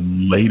it. The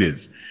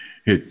latest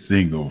hit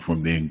single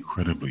from the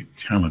incredibly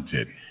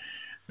talented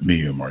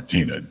Mia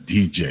Martina,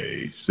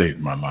 DJ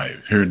Saved My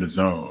Life, here in the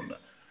zone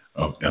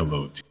of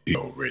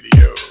LOTL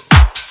Radio.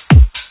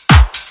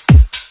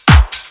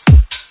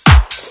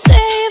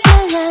 Save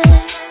my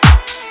life.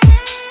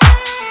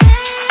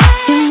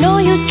 You know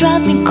you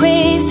drive me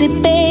crazy,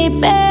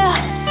 baby.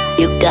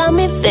 You got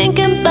me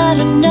thinking about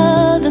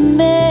another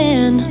man.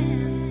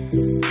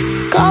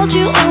 Called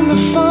you on the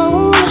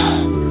phone,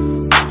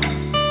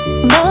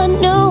 but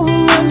no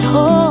one's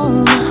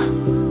home.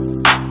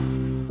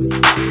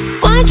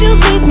 Why'd you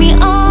leave me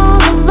all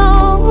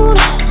alone?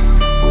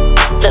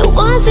 If it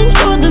wasn't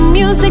for the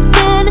music,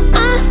 then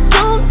I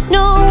don't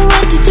know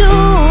what to do.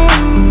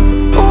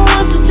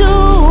 What to do,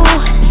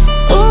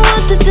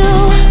 what to do.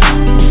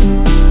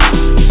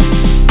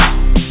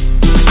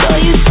 So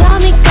you tell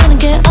me gonna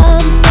get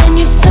up, then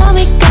you tell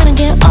me gonna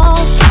get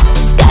off.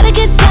 Gotta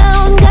get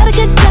down, gotta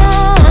get down.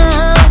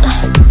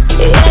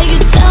 Yeah, you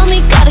tell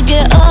me gotta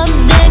get up,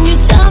 then you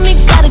tell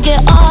me gotta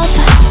get off.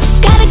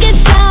 Gotta get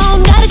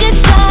down, gotta get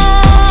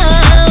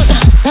down.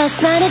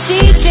 Last night a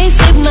DJ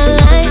saved my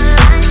life.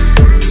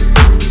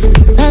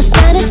 Last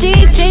night a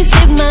DJ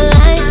saved my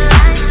life.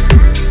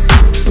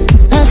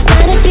 Last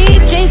night a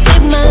DJ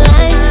saved my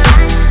life.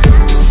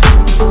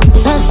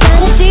 Last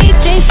night a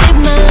DJ saved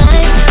my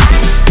life.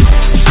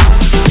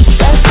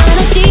 Last night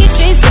a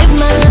DJ saved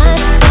my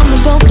life from a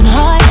broken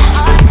heart.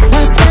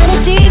 Last night a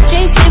DJ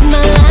saved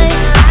my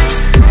life.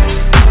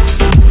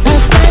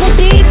 Last night a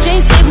DJ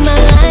saved my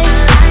life.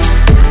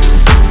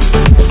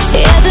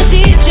 Yeah, the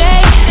DJ.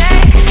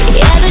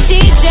 Yeah, the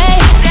DJ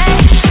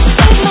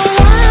saved my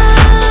life.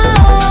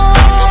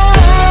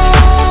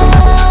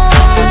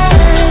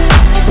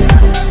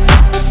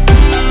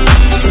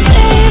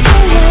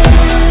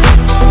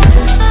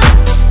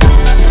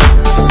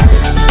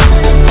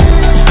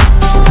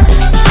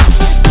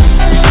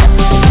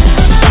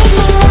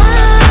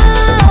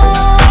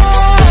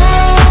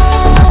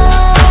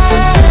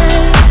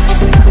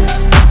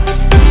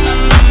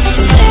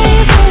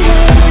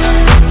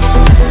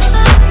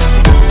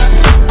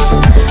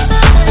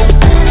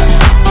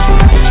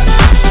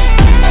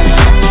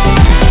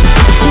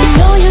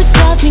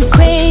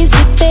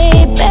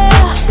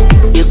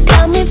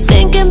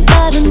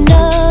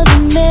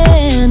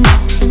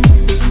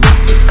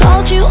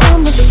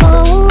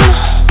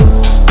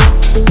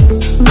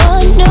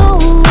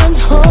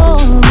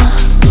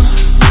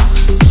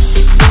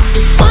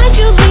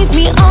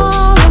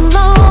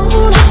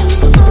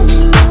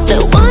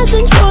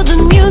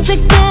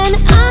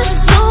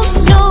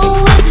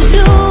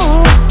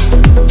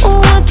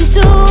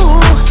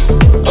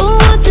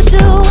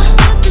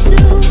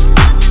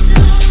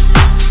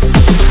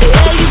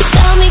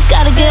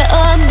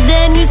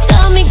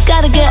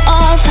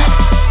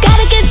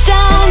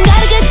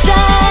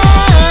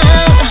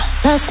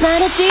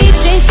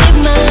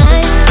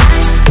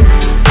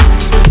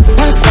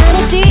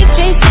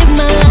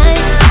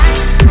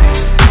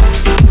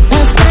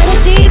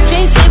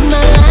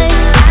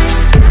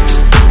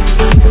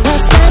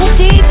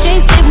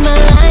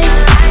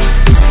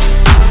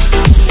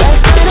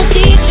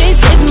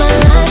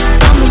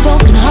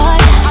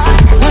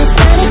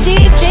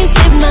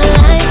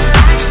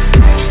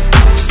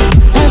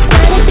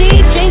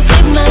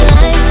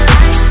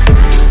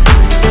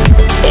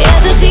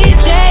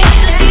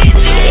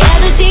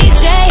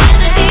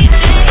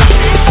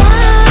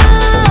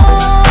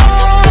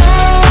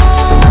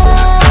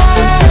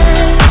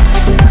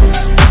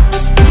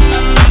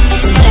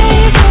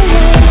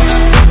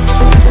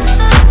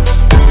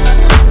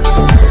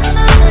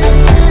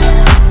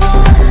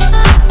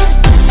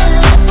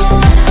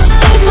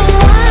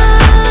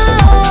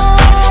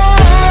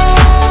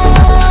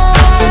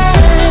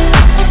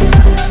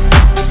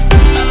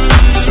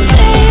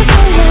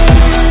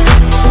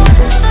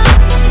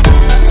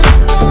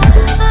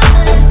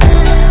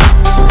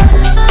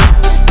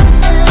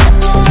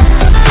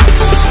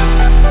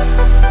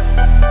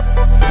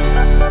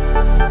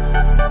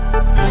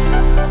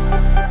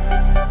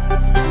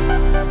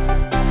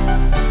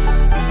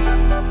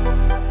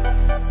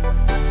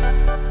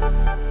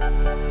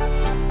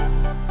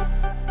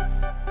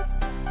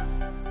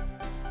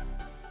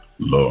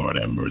 Lord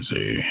have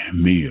mercy.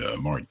 Mia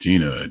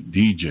Martina,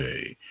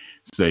 DJ,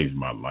 Saves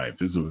My Life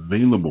is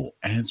available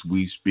as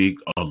we speak,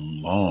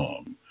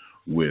 along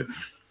with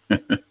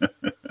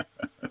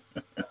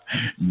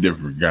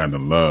Different Kind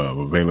of Love,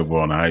 available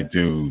on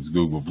iTunes,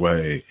 Google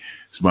Play,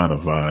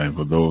 Spotify. And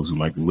for those who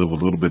like to live a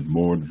little bit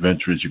more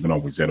adventurous, you can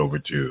always head over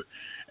to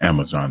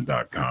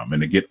Amazon.com.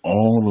 And to get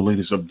all the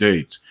latest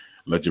updates,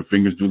 let your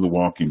fingers do the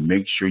walking.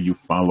 Make sure you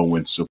follow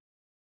and support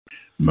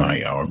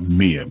Mia.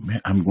 Man,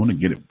 I'm going to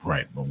get it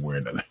right when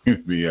we're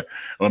Mia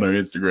on our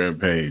Instagram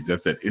page.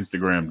 That's at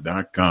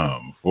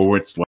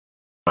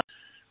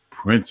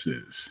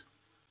Instagram.com/Princess.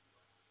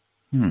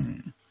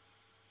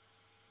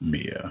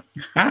 Mia.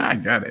 I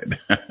got it.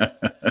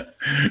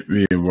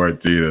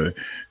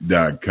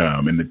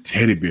 MiaMartina.com. And the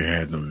teddy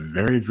bear has a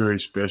very, very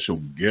special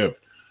gift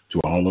to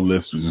all the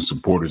listeners and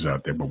supporters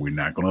out there, but we're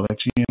not going to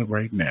let you in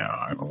right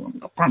now.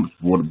 I promise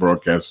before the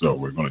broadcast is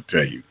over, we're going to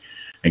tell you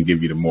and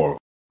give you the more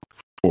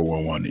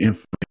 411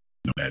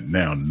 information on that.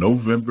 Now,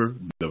 November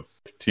the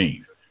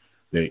 15th,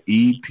 the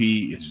EP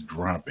is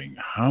dropping.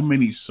 How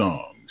many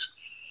songs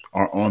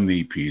are on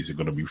the EP? Is it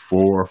going to be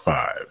 4 or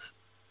 5?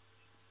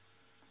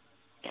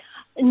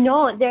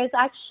 No, there's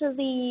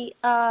actually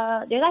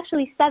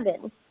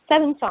 7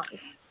 songs.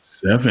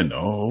 7.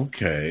 Oh,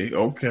 okay.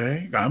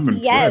 I'm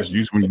impressed. Yes,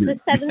 it's a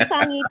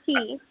 7-song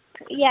EP.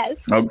 Yes.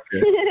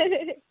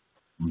 Okay.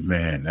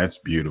 Man, that's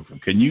beautiful.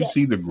 Can you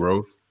see the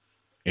growth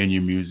in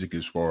your music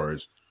as far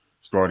as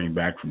starting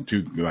back from as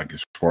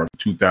far as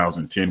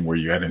 2010, where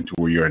you're at, into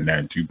where you're at now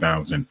in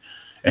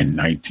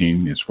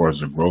 2019, as far as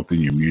the growth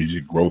in your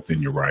music, growth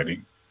in your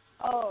writing?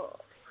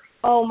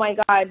 Oh my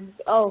God.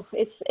 Oh,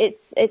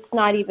 it's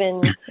not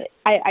even,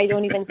 I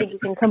don't even think you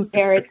can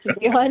compare it, to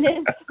be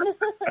honest.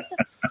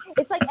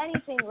 It's like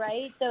anything,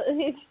 right? So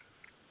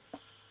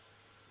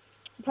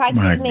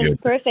practice makes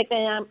perfect,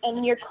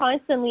 and you're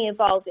constantly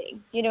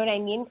evolving. You know what I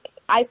mean?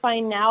 I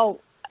find now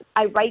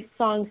I write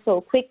songs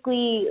so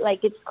quickly,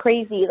 like it's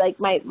crazy. Like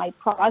my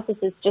process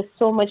is just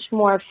so much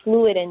more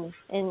fluid and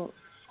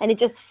it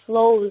just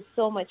flows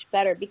so much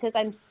better because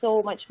I'm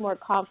so much more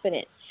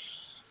confident.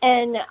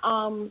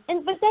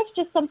 But that's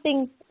just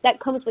something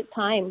that comes with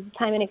time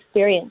and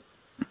experience.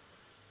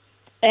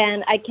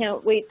 And I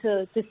can't wait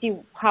to see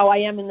how I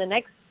am in the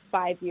next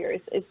 5 years.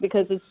 It's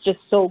because it's just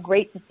so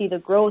great to see the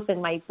growth in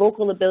my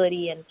vocal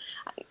ability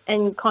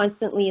and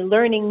constantly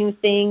learning new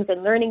things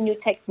and learning new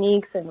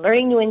techniques and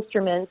learning new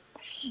instruments.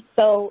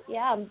 So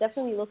yeah, I'm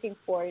definitely looking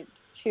forward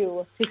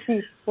to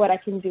see what I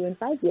can do in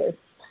 5 years.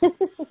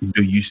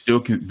 Do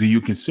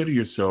you consider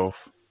yourself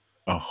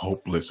a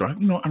hopeless, or I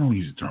don't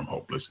use the term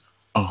hopeless,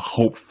 a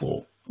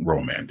hopeful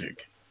romantic?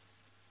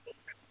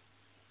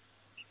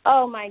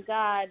 Oh my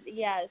God,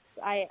 yes.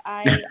 I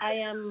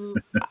am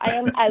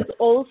as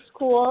old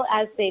school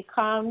as they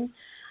come.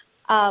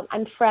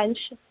 I'm French,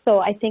 so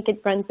I think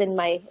it runs in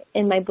my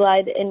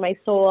blood, in my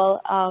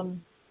soul.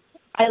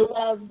 I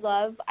love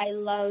love. I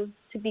love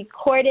to be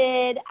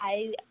courted.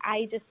 I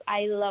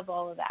love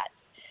all of that.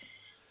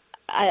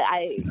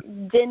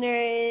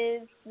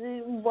 Dinners,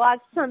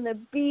 walks on the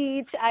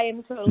beach. I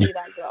am totally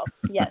that girl.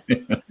 Yes,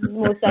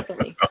 most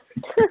definitely.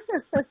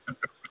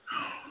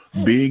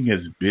 Being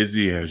as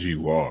busy as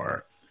you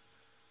are,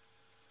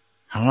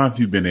 how have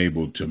you been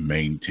able to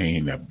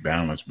maintain a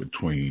balance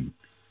between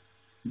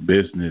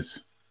business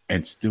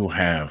and still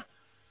have,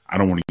 I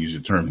don't want to use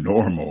the term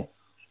normal,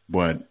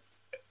 but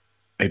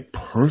a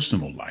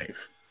personal life?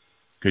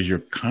 Because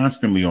you're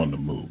constantly on the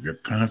move. You're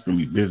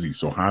constantly busy.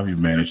 So how have you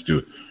managed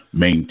to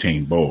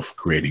maintain both,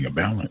 creating a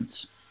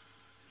balance?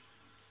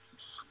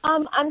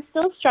 I'm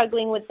still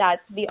struggling with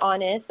that, to be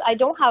honest. I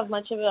don't have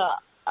much of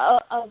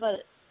an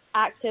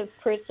active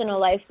personal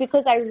life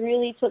because I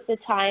really took the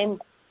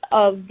time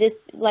of this,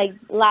 like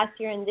last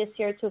year and this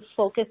year, to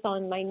focus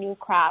on my new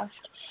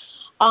craft.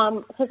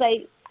 Because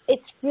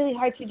it's really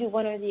hard to do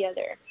one or the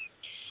other.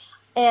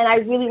 And I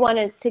really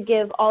wanted to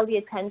give all the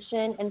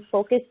attention and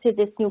focus to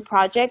this new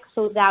project,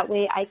 so that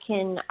way I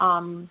can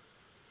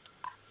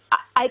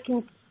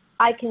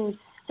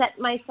set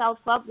myself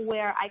up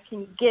where I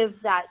can give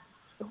that,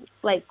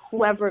 like,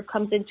 whoever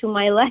comes into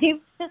my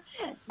life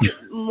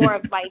more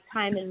of my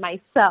time and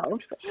myself,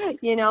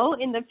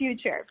 in the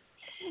future.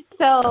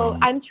 So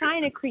I'm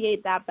trying to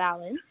create that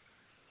balance.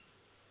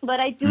 But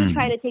I do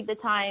try to take the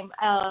time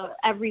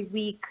every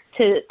week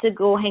to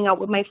go hang out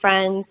with my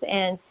friends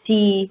and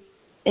see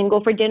and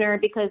go for dinner,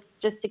 because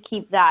just to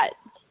keep that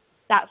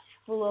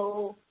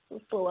flow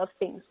of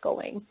things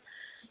going,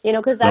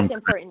 because that's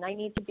important. I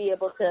need to be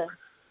able to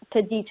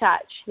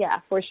detach. Yeah,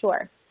 for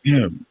sure.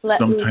 Yeah, Let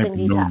some loose type and of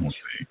detach.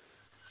 normalcy.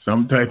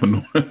 Some type of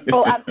normalcy.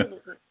 Oh,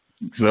 absolutely.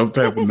 Some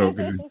type of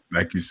normalcy.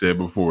 Like you said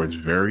before, it's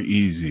very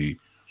easy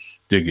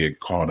to get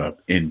caught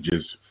up in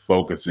just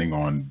focusing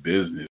on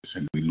business,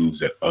 and we lose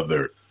that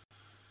other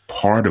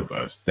part of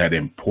us, that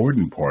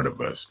important part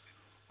of us,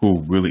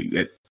 who really,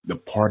 the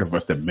part of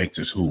us that makes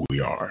us who we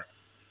are,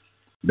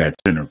 that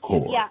inner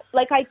core. Yeah,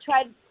 like I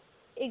tried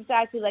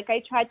exactly. Like,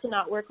 I try to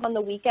not work on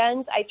the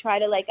weekends. I try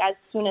to, like, as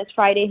soon as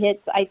Friday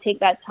hits, I take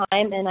that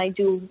time and I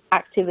do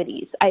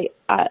activities. I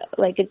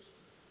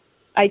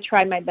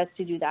try my best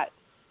to do that,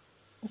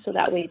 so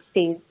that way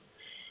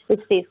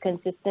it stays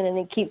consistent and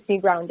it keeps me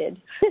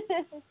grounded.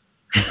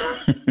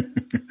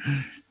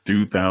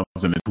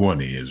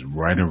 2020 is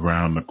right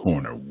around the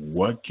corner.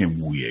 What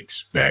can we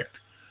expect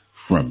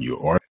from you?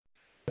 Or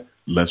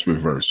let's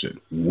reverse it.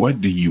 What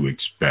do you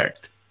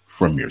expect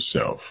from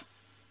yourself?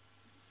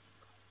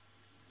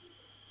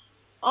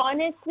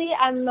 Honestly,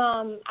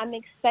 I'm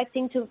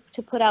expecting to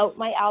put out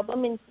my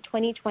album in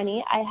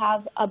 2020. I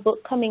have a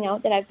book coming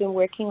out that I've been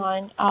working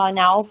on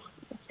now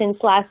since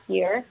last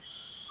year,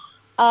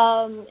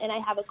 and I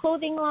have a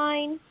clothing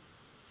line,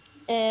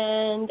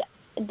 and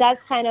that's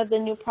kind of the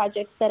new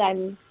projects that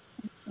I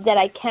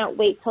can't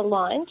wait to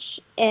launch,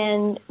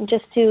 and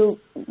just to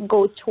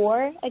go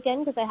tour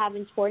again, because I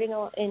haven't toured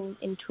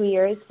in 2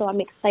 years. So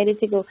I'm excited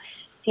to go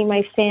see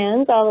my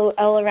fans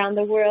all around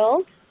the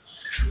world.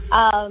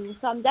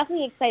 So I'm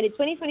definitely excited.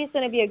 2020 is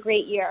going to be a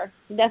great year.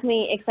 I'm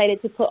definitely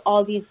excited to put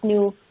all these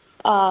new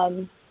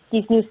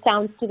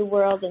sounds to the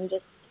world, and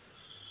just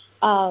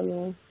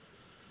and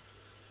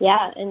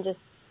just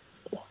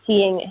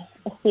seeing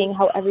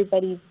how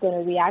everybody's going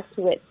to react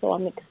to it. So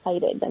I'm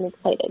excited.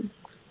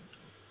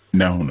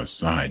 Now, on a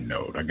side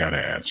note, I got to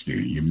ask you,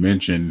 you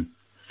mentioned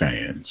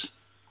fans.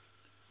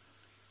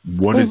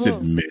 What does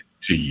it mean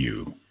to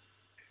you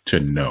to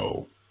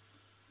know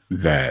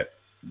that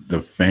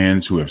the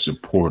fans who have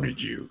supported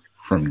you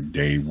from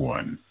day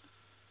one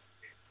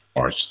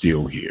are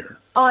still here?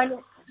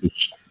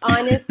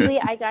 Honestly,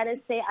 I got to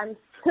say,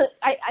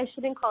 I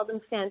shouldn't call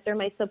them fans. They're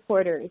my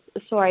supporters.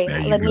 Sorry,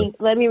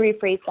 let me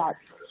rephrase that.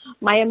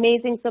 My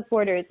amazing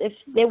supporters. If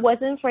it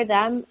wasn't for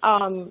them,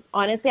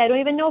 honestly, I don't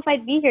even know if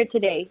I'd be here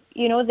today.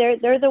 You know,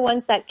 they're the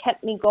ones that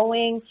kept me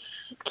going,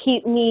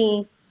 keep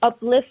me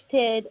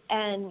uplifted,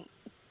 and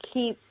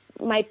keep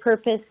my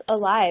purpose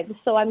alive.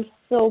 So I'm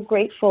so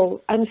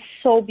grateful. I'm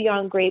so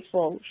beyond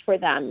grateful for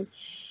them.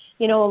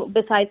 You know,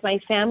 besides my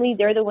family,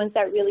 they're the ones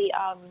that really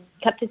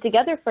kept it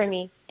together for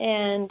me.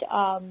 And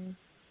I'm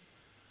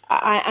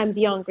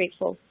beyond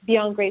grateful.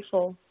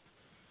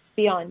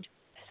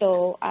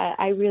 So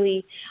I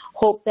really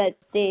hope that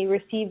they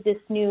receive this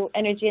new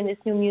energy and this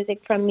new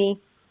music from me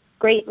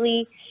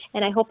greatly.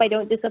 And I hope I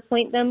don't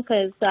disappoint them,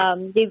 because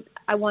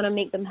I want to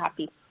make them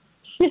happy.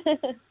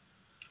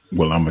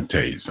 Well, I'm going to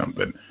tell you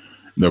something.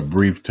 The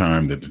brief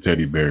time that the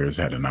Teddy Bears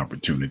had an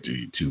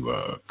opportunity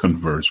to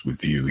converse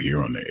with you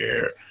here on the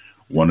air,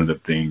 one of the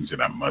things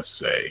that I must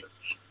say,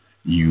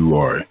 you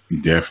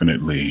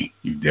definitely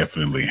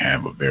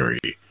have a very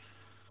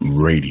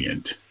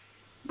radiant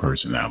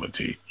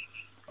personality.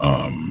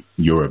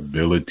 Your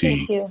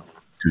ability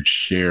to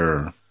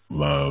share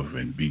love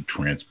and be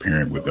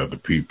transparent with other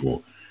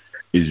people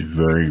is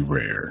very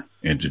rare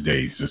in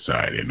today's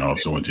society, and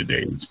also in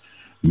today's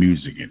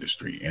music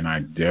industry. And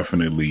I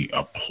definitely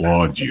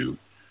applaud you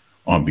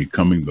on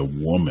becoming the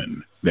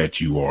woman that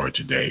you are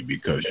today,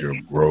 because your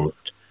growth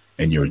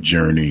and your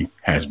journey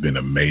has been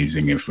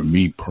amazing. And for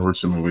me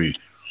personally,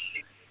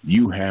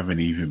 you haven't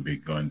even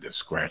begun to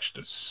scratch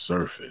the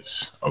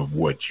surface of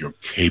what you're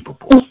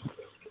capable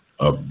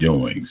of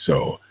doing.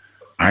 So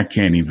I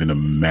can't even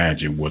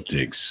imagine what to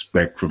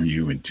expect from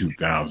you in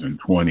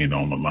 2020 and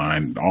on the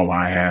line. All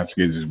I ask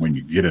is when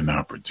you get an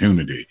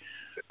opportunity,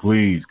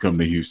 please come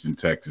to Houston,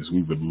 Texas.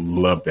 We would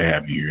love to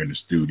have you here in the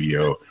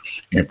studio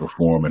and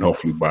perform. And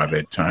hopefully by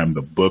that time,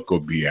 the book will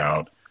be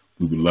out.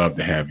 We would love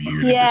to have you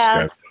here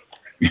to discuss.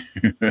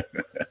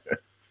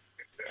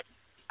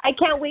 I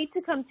can't wait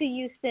to come to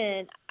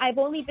Houston. I've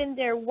only been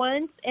there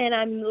once, and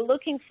I'm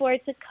looking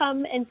forward to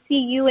come and see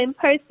you in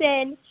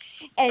person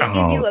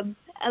and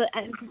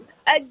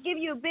give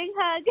you a big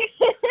hug,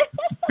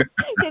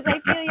 because I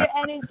feel your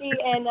energy.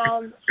 And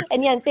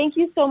yeah, thank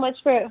you so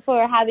much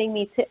for having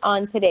me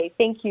on today.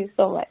 Thank you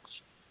so much.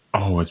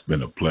 Oh, it's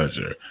been a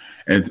pleasure.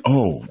 And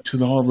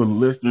to all the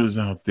listeners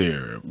out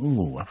there,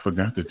 I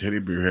forgot the Teddy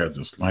Bear has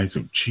a slice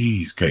of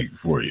cheesecake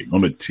for you. I'm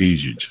going to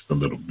tease you just a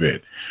little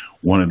bit.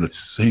 One of the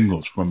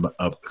singles from the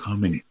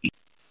upcoming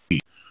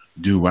EP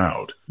due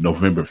out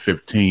November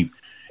 15th,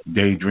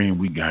 Daydream,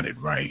 we got it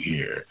right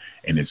here.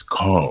 And it's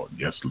called,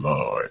 Yes,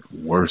 Lord,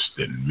 Worse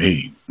Than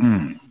Me.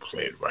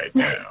 Play it right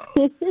now.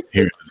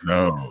 Here's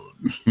no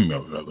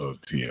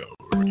LOTL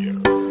Radio.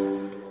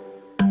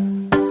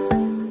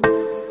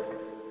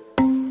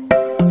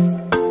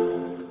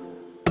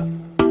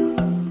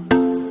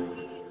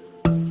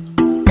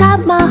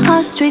 My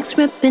heartstrings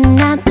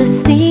ripping at the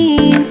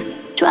seams,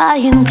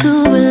 trying to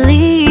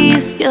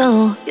release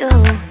you.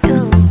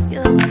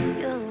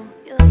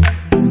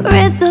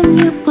 Rhythm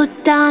you put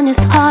down is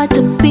hard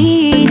to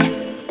beat,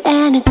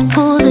 and it's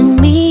pulling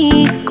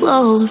me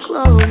close.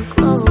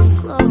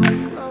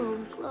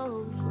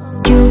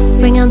 You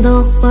bring out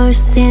the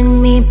worst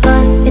in me,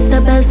 but it's the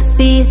best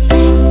beat,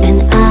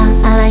 and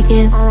I like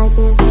it. I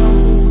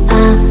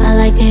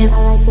like it.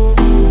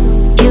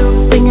 You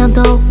bring out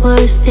the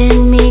worst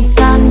in me,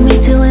 got me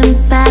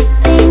doing bad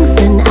things,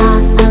 and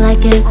I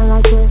like it.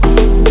 I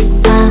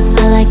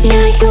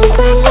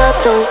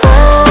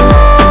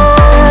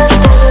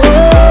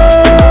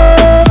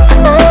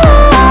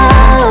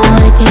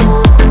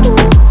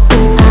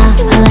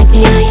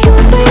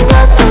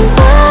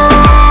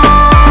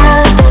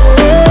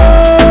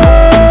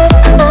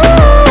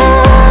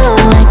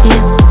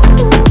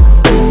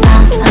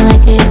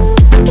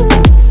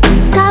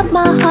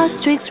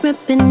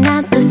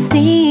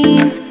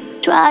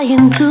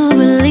trying to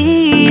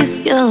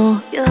release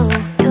you.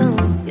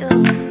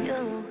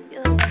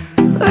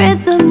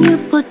 Rhythm you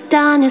put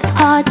down is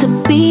hard to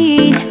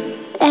beat,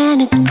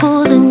 and it's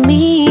pulling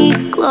me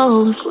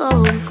close.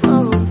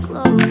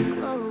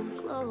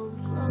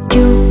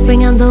 You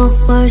bring out the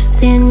worst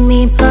in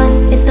me, but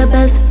it's the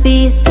best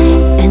beat,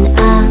 and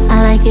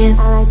I like it. I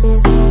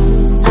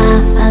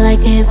like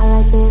it.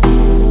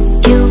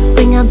 You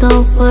bring out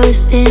the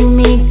worst in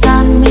me,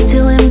 got me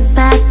doing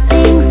bad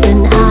things,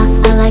 and I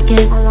like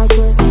it. I like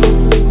it.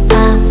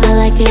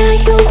 Yeah,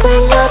 you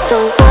bring out the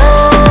worst.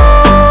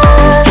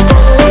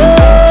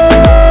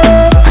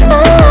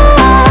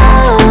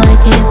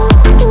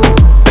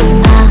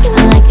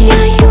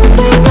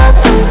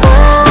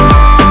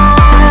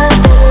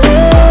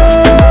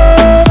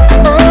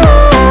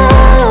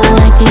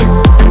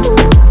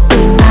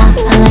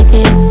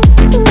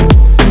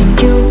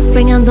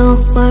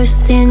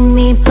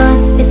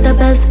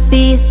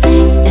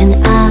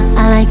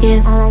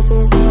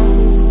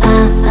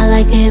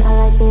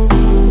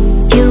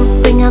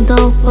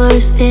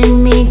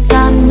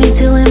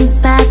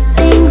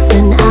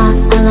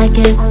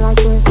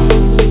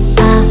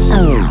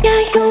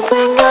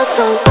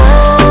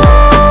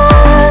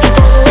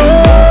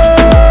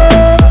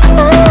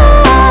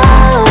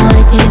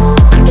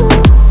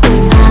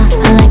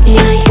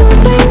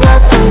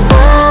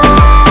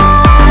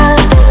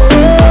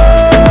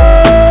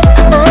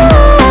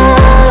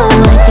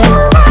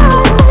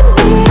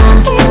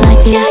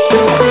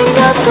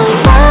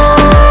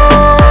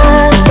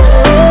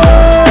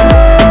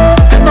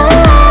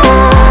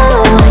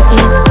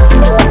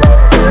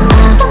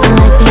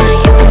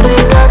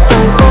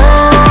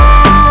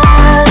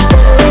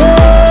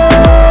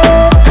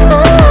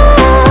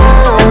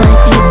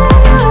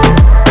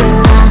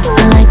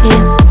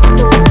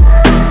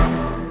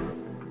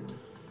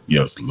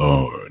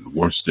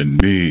 Than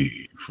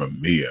Me from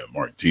Mia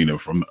Martina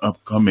from the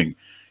upcoming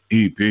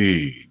EP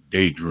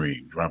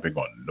Daydream, dropping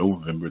on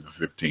November the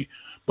 15th.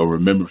 But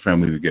remember,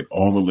 family, to get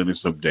all the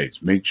latest updates,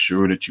 make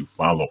sure that you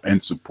follow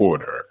and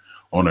support her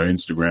on her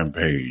Instagram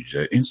page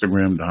at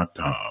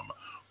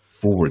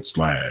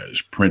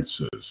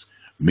instagram.com/Princess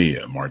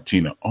Mia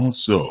Martina.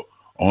 Also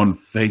on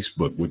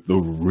Facebook with The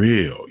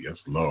Real, yes,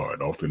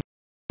 Lord, often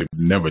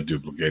never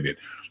duplicated,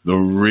 The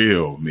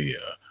Real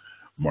Mia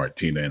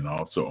Martina, and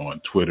also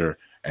on Twitter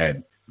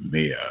at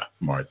Mia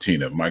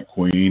Martina. My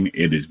queen,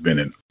 it has been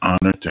an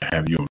honor to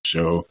have you on the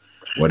show.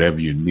 Whatever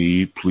you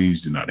need,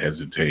 please do not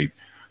hesitate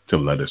to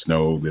let us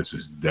know. This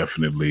is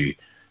definitely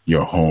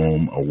your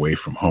home away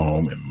from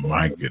home, and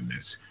my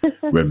goodness,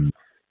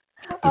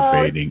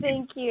 captivating,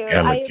 thank you.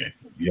 elegant.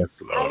 Yes,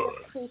 Lord. I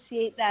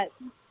appreciate that.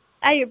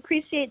 I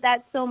appreciate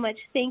that so much.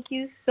 Thank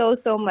you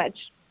so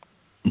much.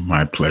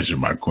 My pleasure,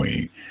 my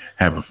queen.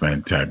 Have a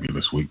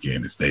fantabulous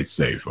weekend and stay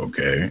safe,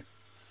 okay?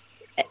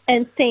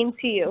 And same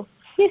to you.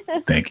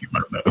 Thank you,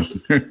 my love.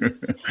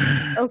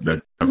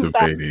 Okay.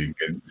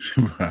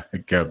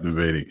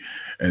 Captivating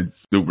and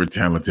super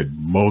talented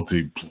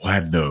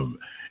multi-platinum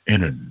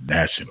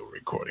international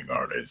recording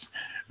artist,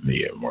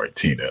 Mia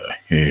Martina,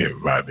 here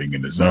vibing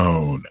in the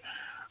zone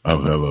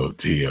of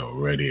LOTL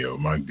Radio.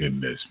 My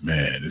goodness,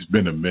 man, it's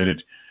been a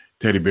minute.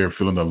 Teddy Bear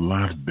feeling a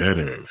lot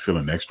better,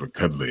 feeling extra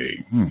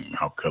cuddly.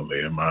 How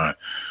cuddly am I?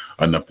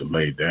 Enough to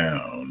lay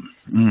down.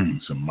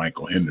 Some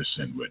Michael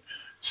Henderson with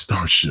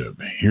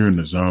Starship here in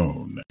the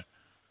zone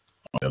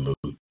on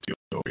LOTL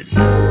Radio.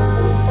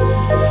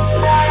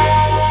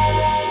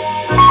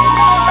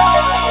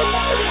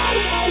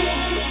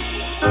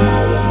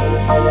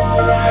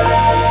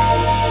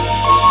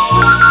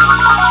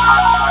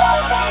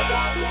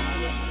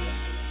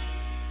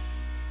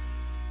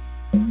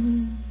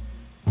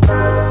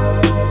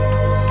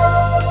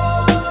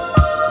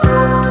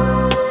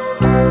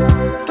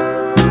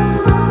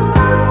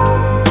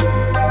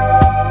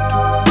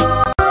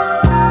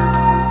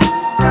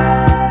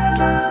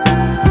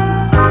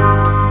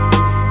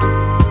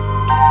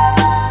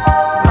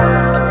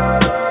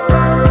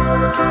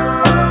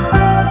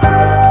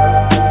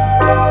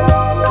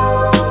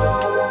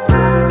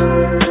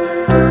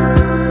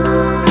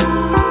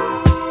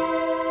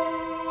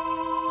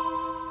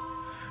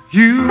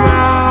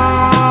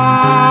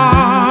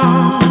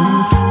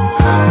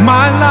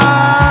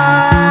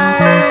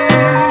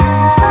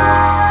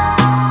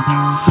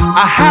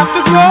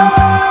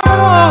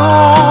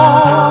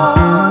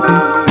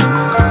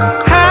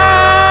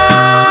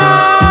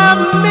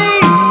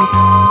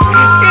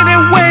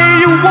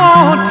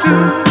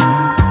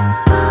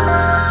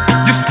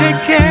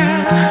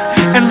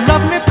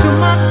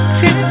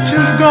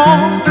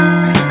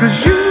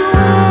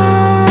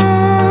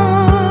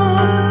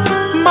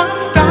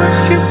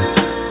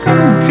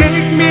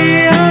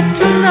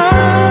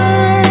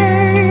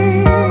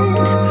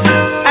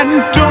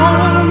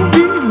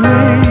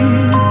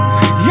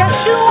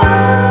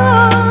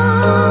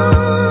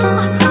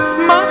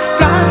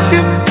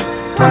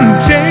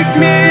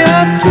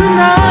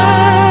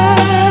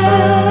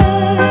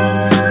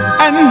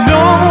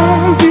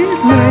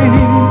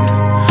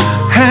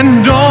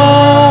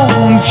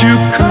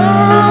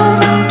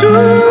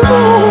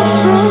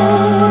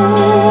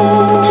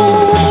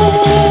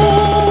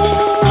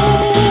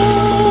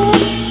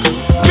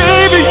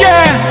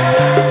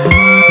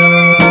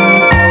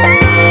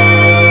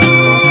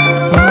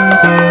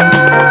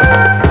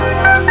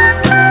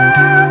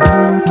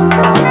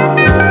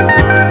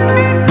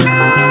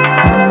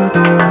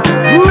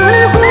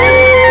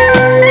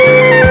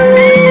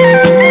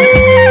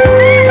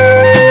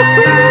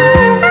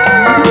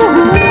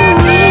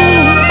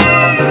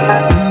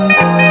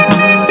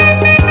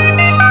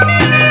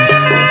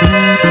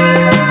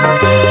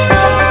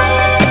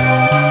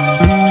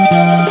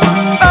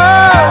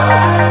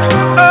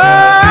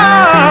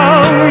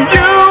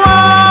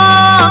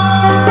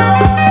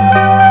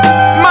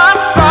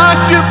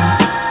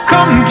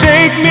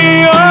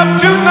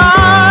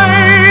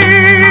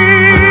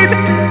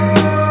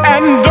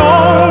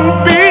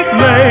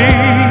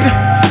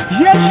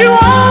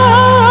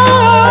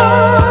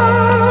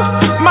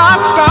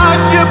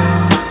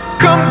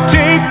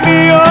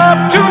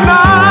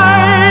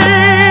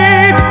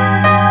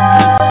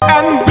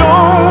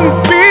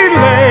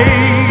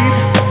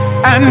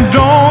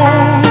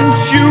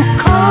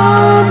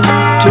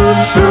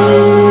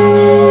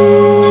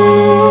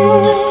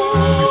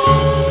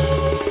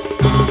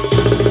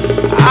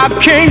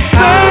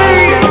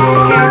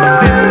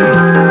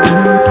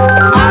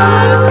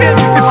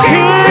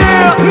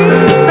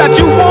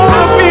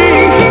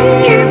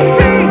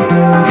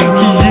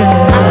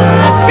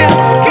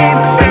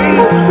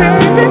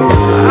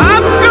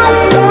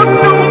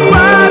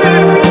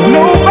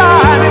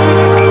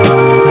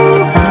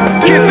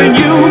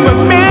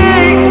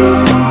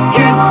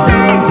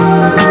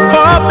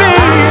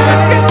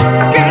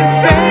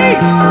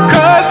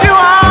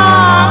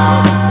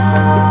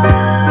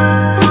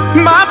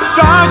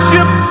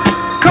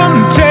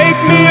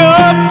 me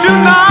up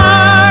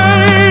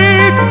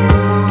tonight,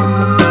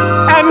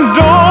 and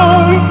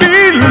don't be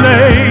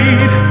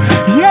late.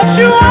 Yes,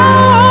 you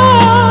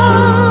are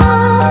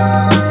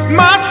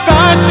my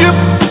starship.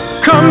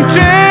 Come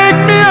take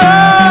me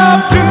up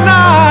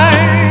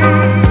tonight,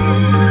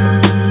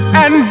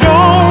 and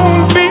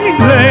don't be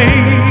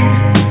late,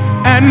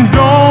 and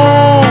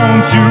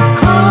don't you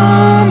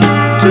come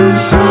too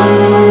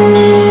soon.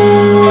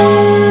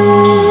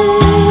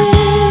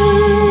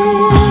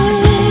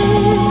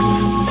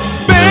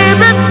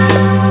 Baby,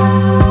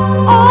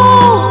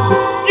 oh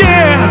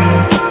yeah,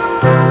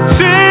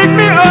 take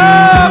me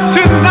up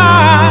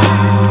tonight,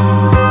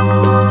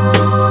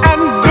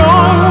 and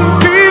don't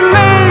be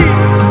late.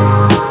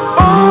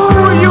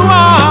 Oh, you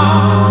are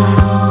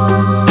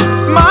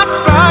my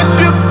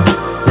starship.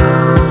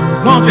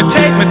 Won't you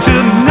take me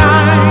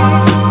tonight,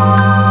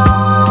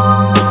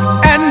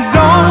 and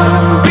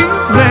don't be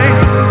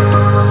late,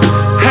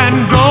 and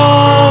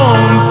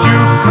don't you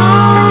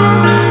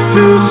come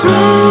too soon.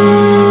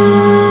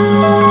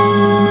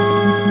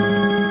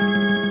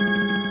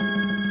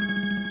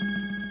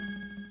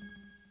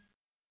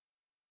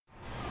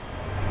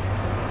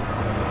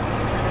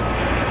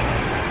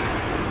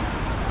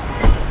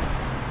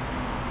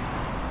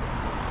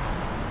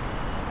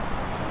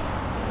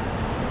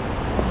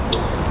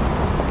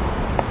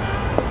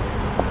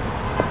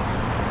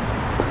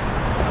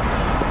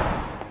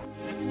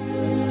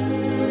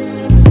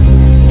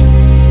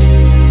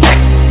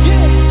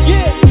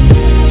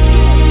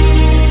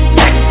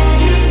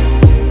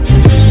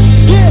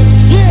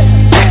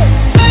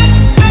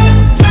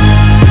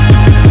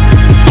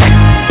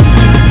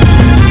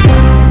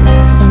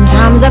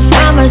 Sometimes I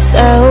find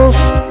myself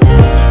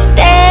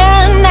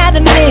staring at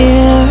the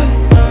mirror,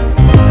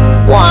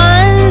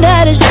 wonder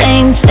the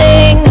same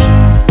thing.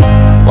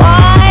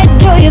 Why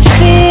do you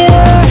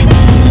fear?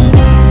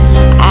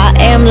 I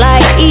am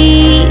like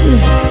Eve,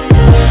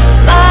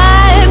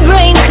 my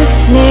brain's a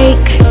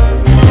snake,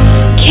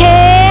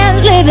 can't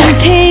live in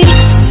peace.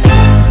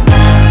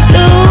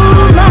 Too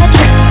much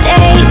at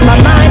stake. My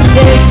mind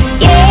says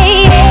yeah,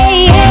 yeah,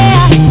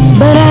 yeah,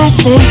 but I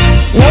say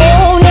no,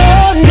 no,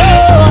 no.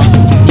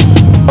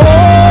 Oh,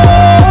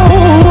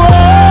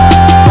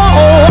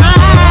 I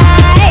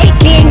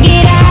can't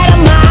get out of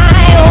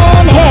my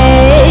own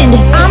head.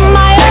 I'm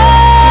my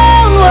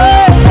own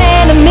worst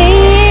enemy.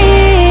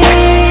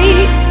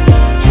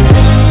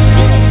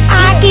 I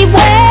keep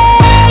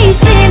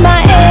wasting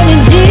my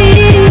energy.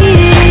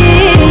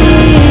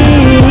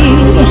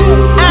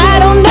 I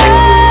don't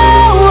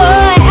know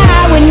what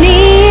I would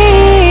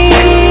need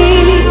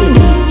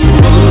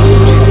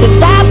to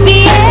stop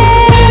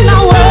being my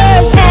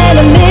worst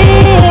enemy.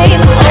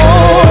 My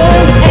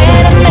own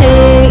enemy.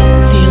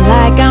 Feel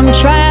like I'm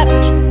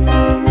trapped,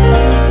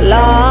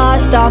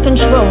 lost all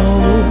control.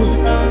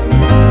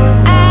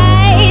 I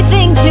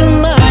think too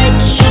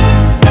much.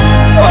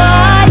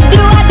 What do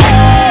I do?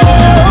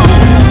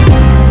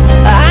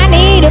 I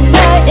need a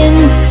button,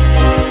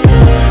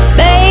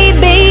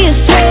 maybe a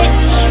switch.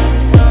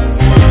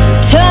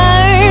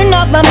 Turn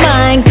off my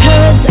mind,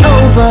 'cause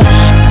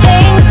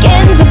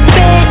overthinking's a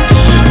bitch.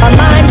 My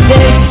mind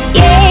says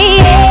yeah,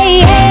 yeah,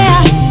 yeah,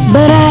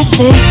 but I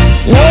say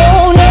no,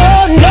 no,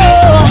 no.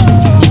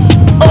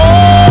 Oh,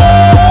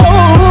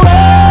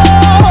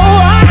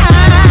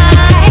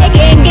 I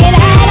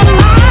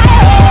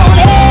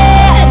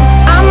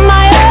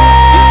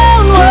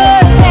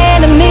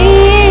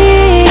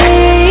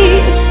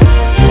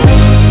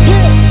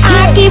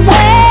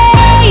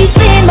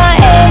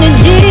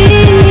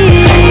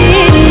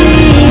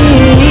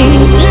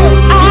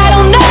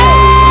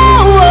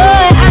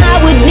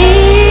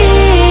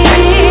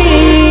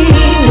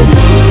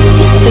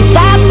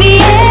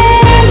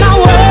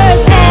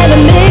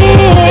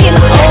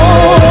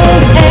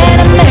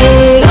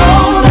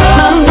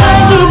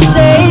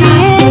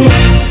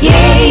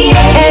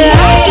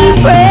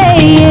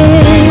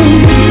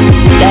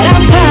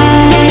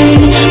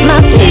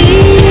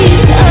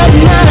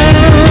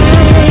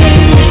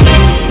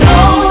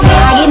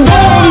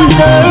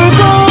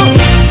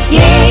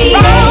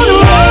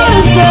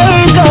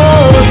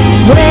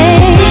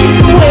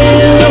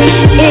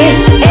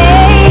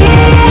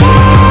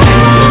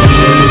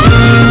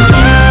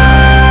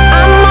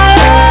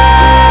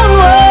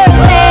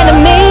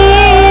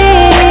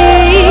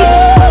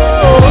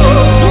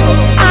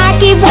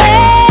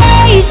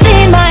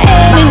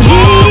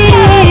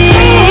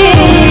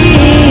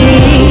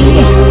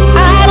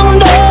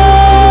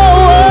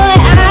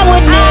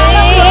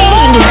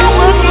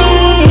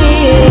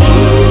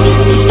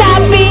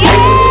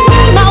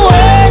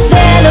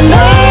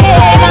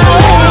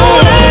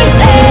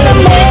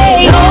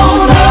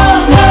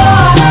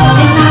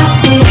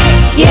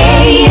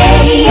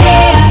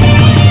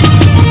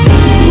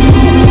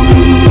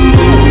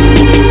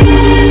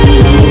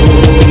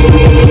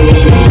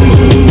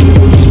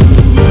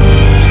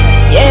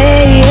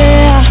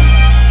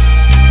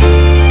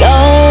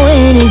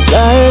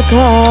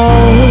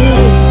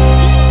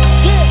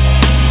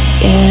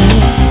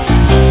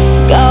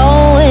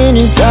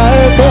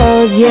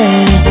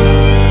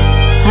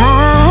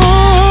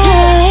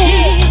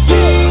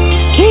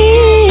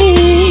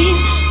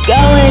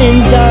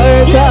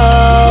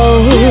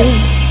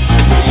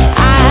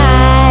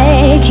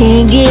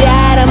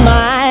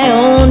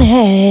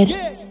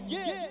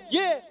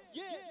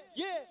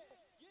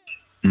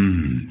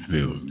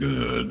feels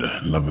good.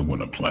 Love it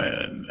when a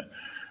plan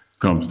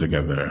comes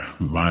together.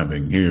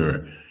 Vibing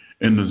here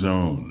in the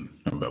zone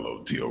of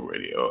LOTL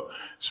Radio.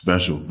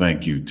 Special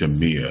thank you to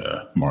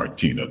Mia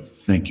Martina.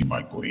 Thank you,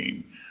 my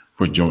queen,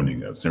 for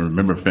joining us. And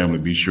remember, family,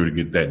 be sure to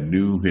get that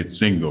new hit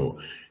single,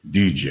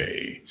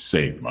 DJ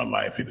Saved My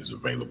Life. It is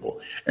available.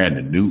 And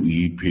the new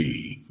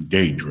EP,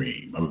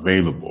 Daydream,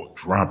 available,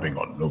 dropping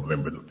on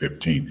November the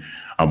 15th.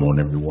 I want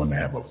everyone to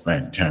have a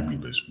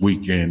fantabulous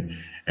weekend.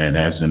 And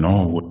as in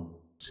always,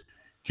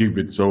 keep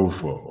it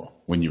soulful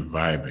when you're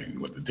vibing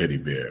with the teddy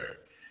bear.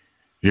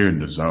 Here in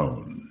the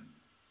zone,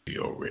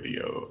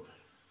 Radio.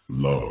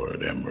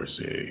 Lord have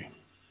mercy.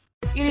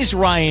 It is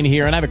Ryan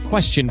here, and I have a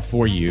question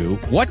for you.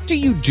 What do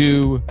you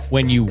do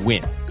when you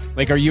win?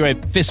 Like, are you a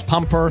fist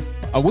pumper,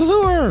 a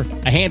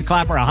woohooer, a hand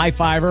clapper, a high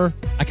fiver?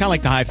 I kind of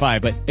like the high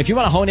five, but if you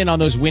want to hone in on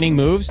those winning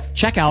moves,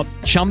 check out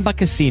Chumba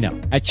Casino.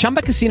 At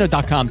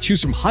ChumbaCasino.com,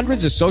 choose from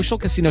hundreds of social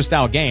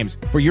casino-style games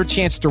for your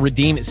chance to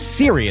redeem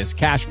serious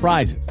cash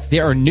prizes.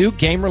 There are new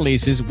game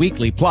releases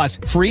weekly, plus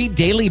free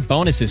daily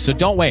bonuses, so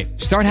don't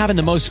wait. Start having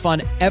the most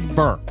fun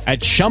ever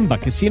at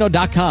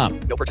ChumbaCasino.com.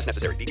 No purchase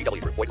necessary.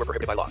 VGW Group. Void where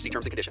prohibited by law. See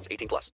terms and conditions. 18+.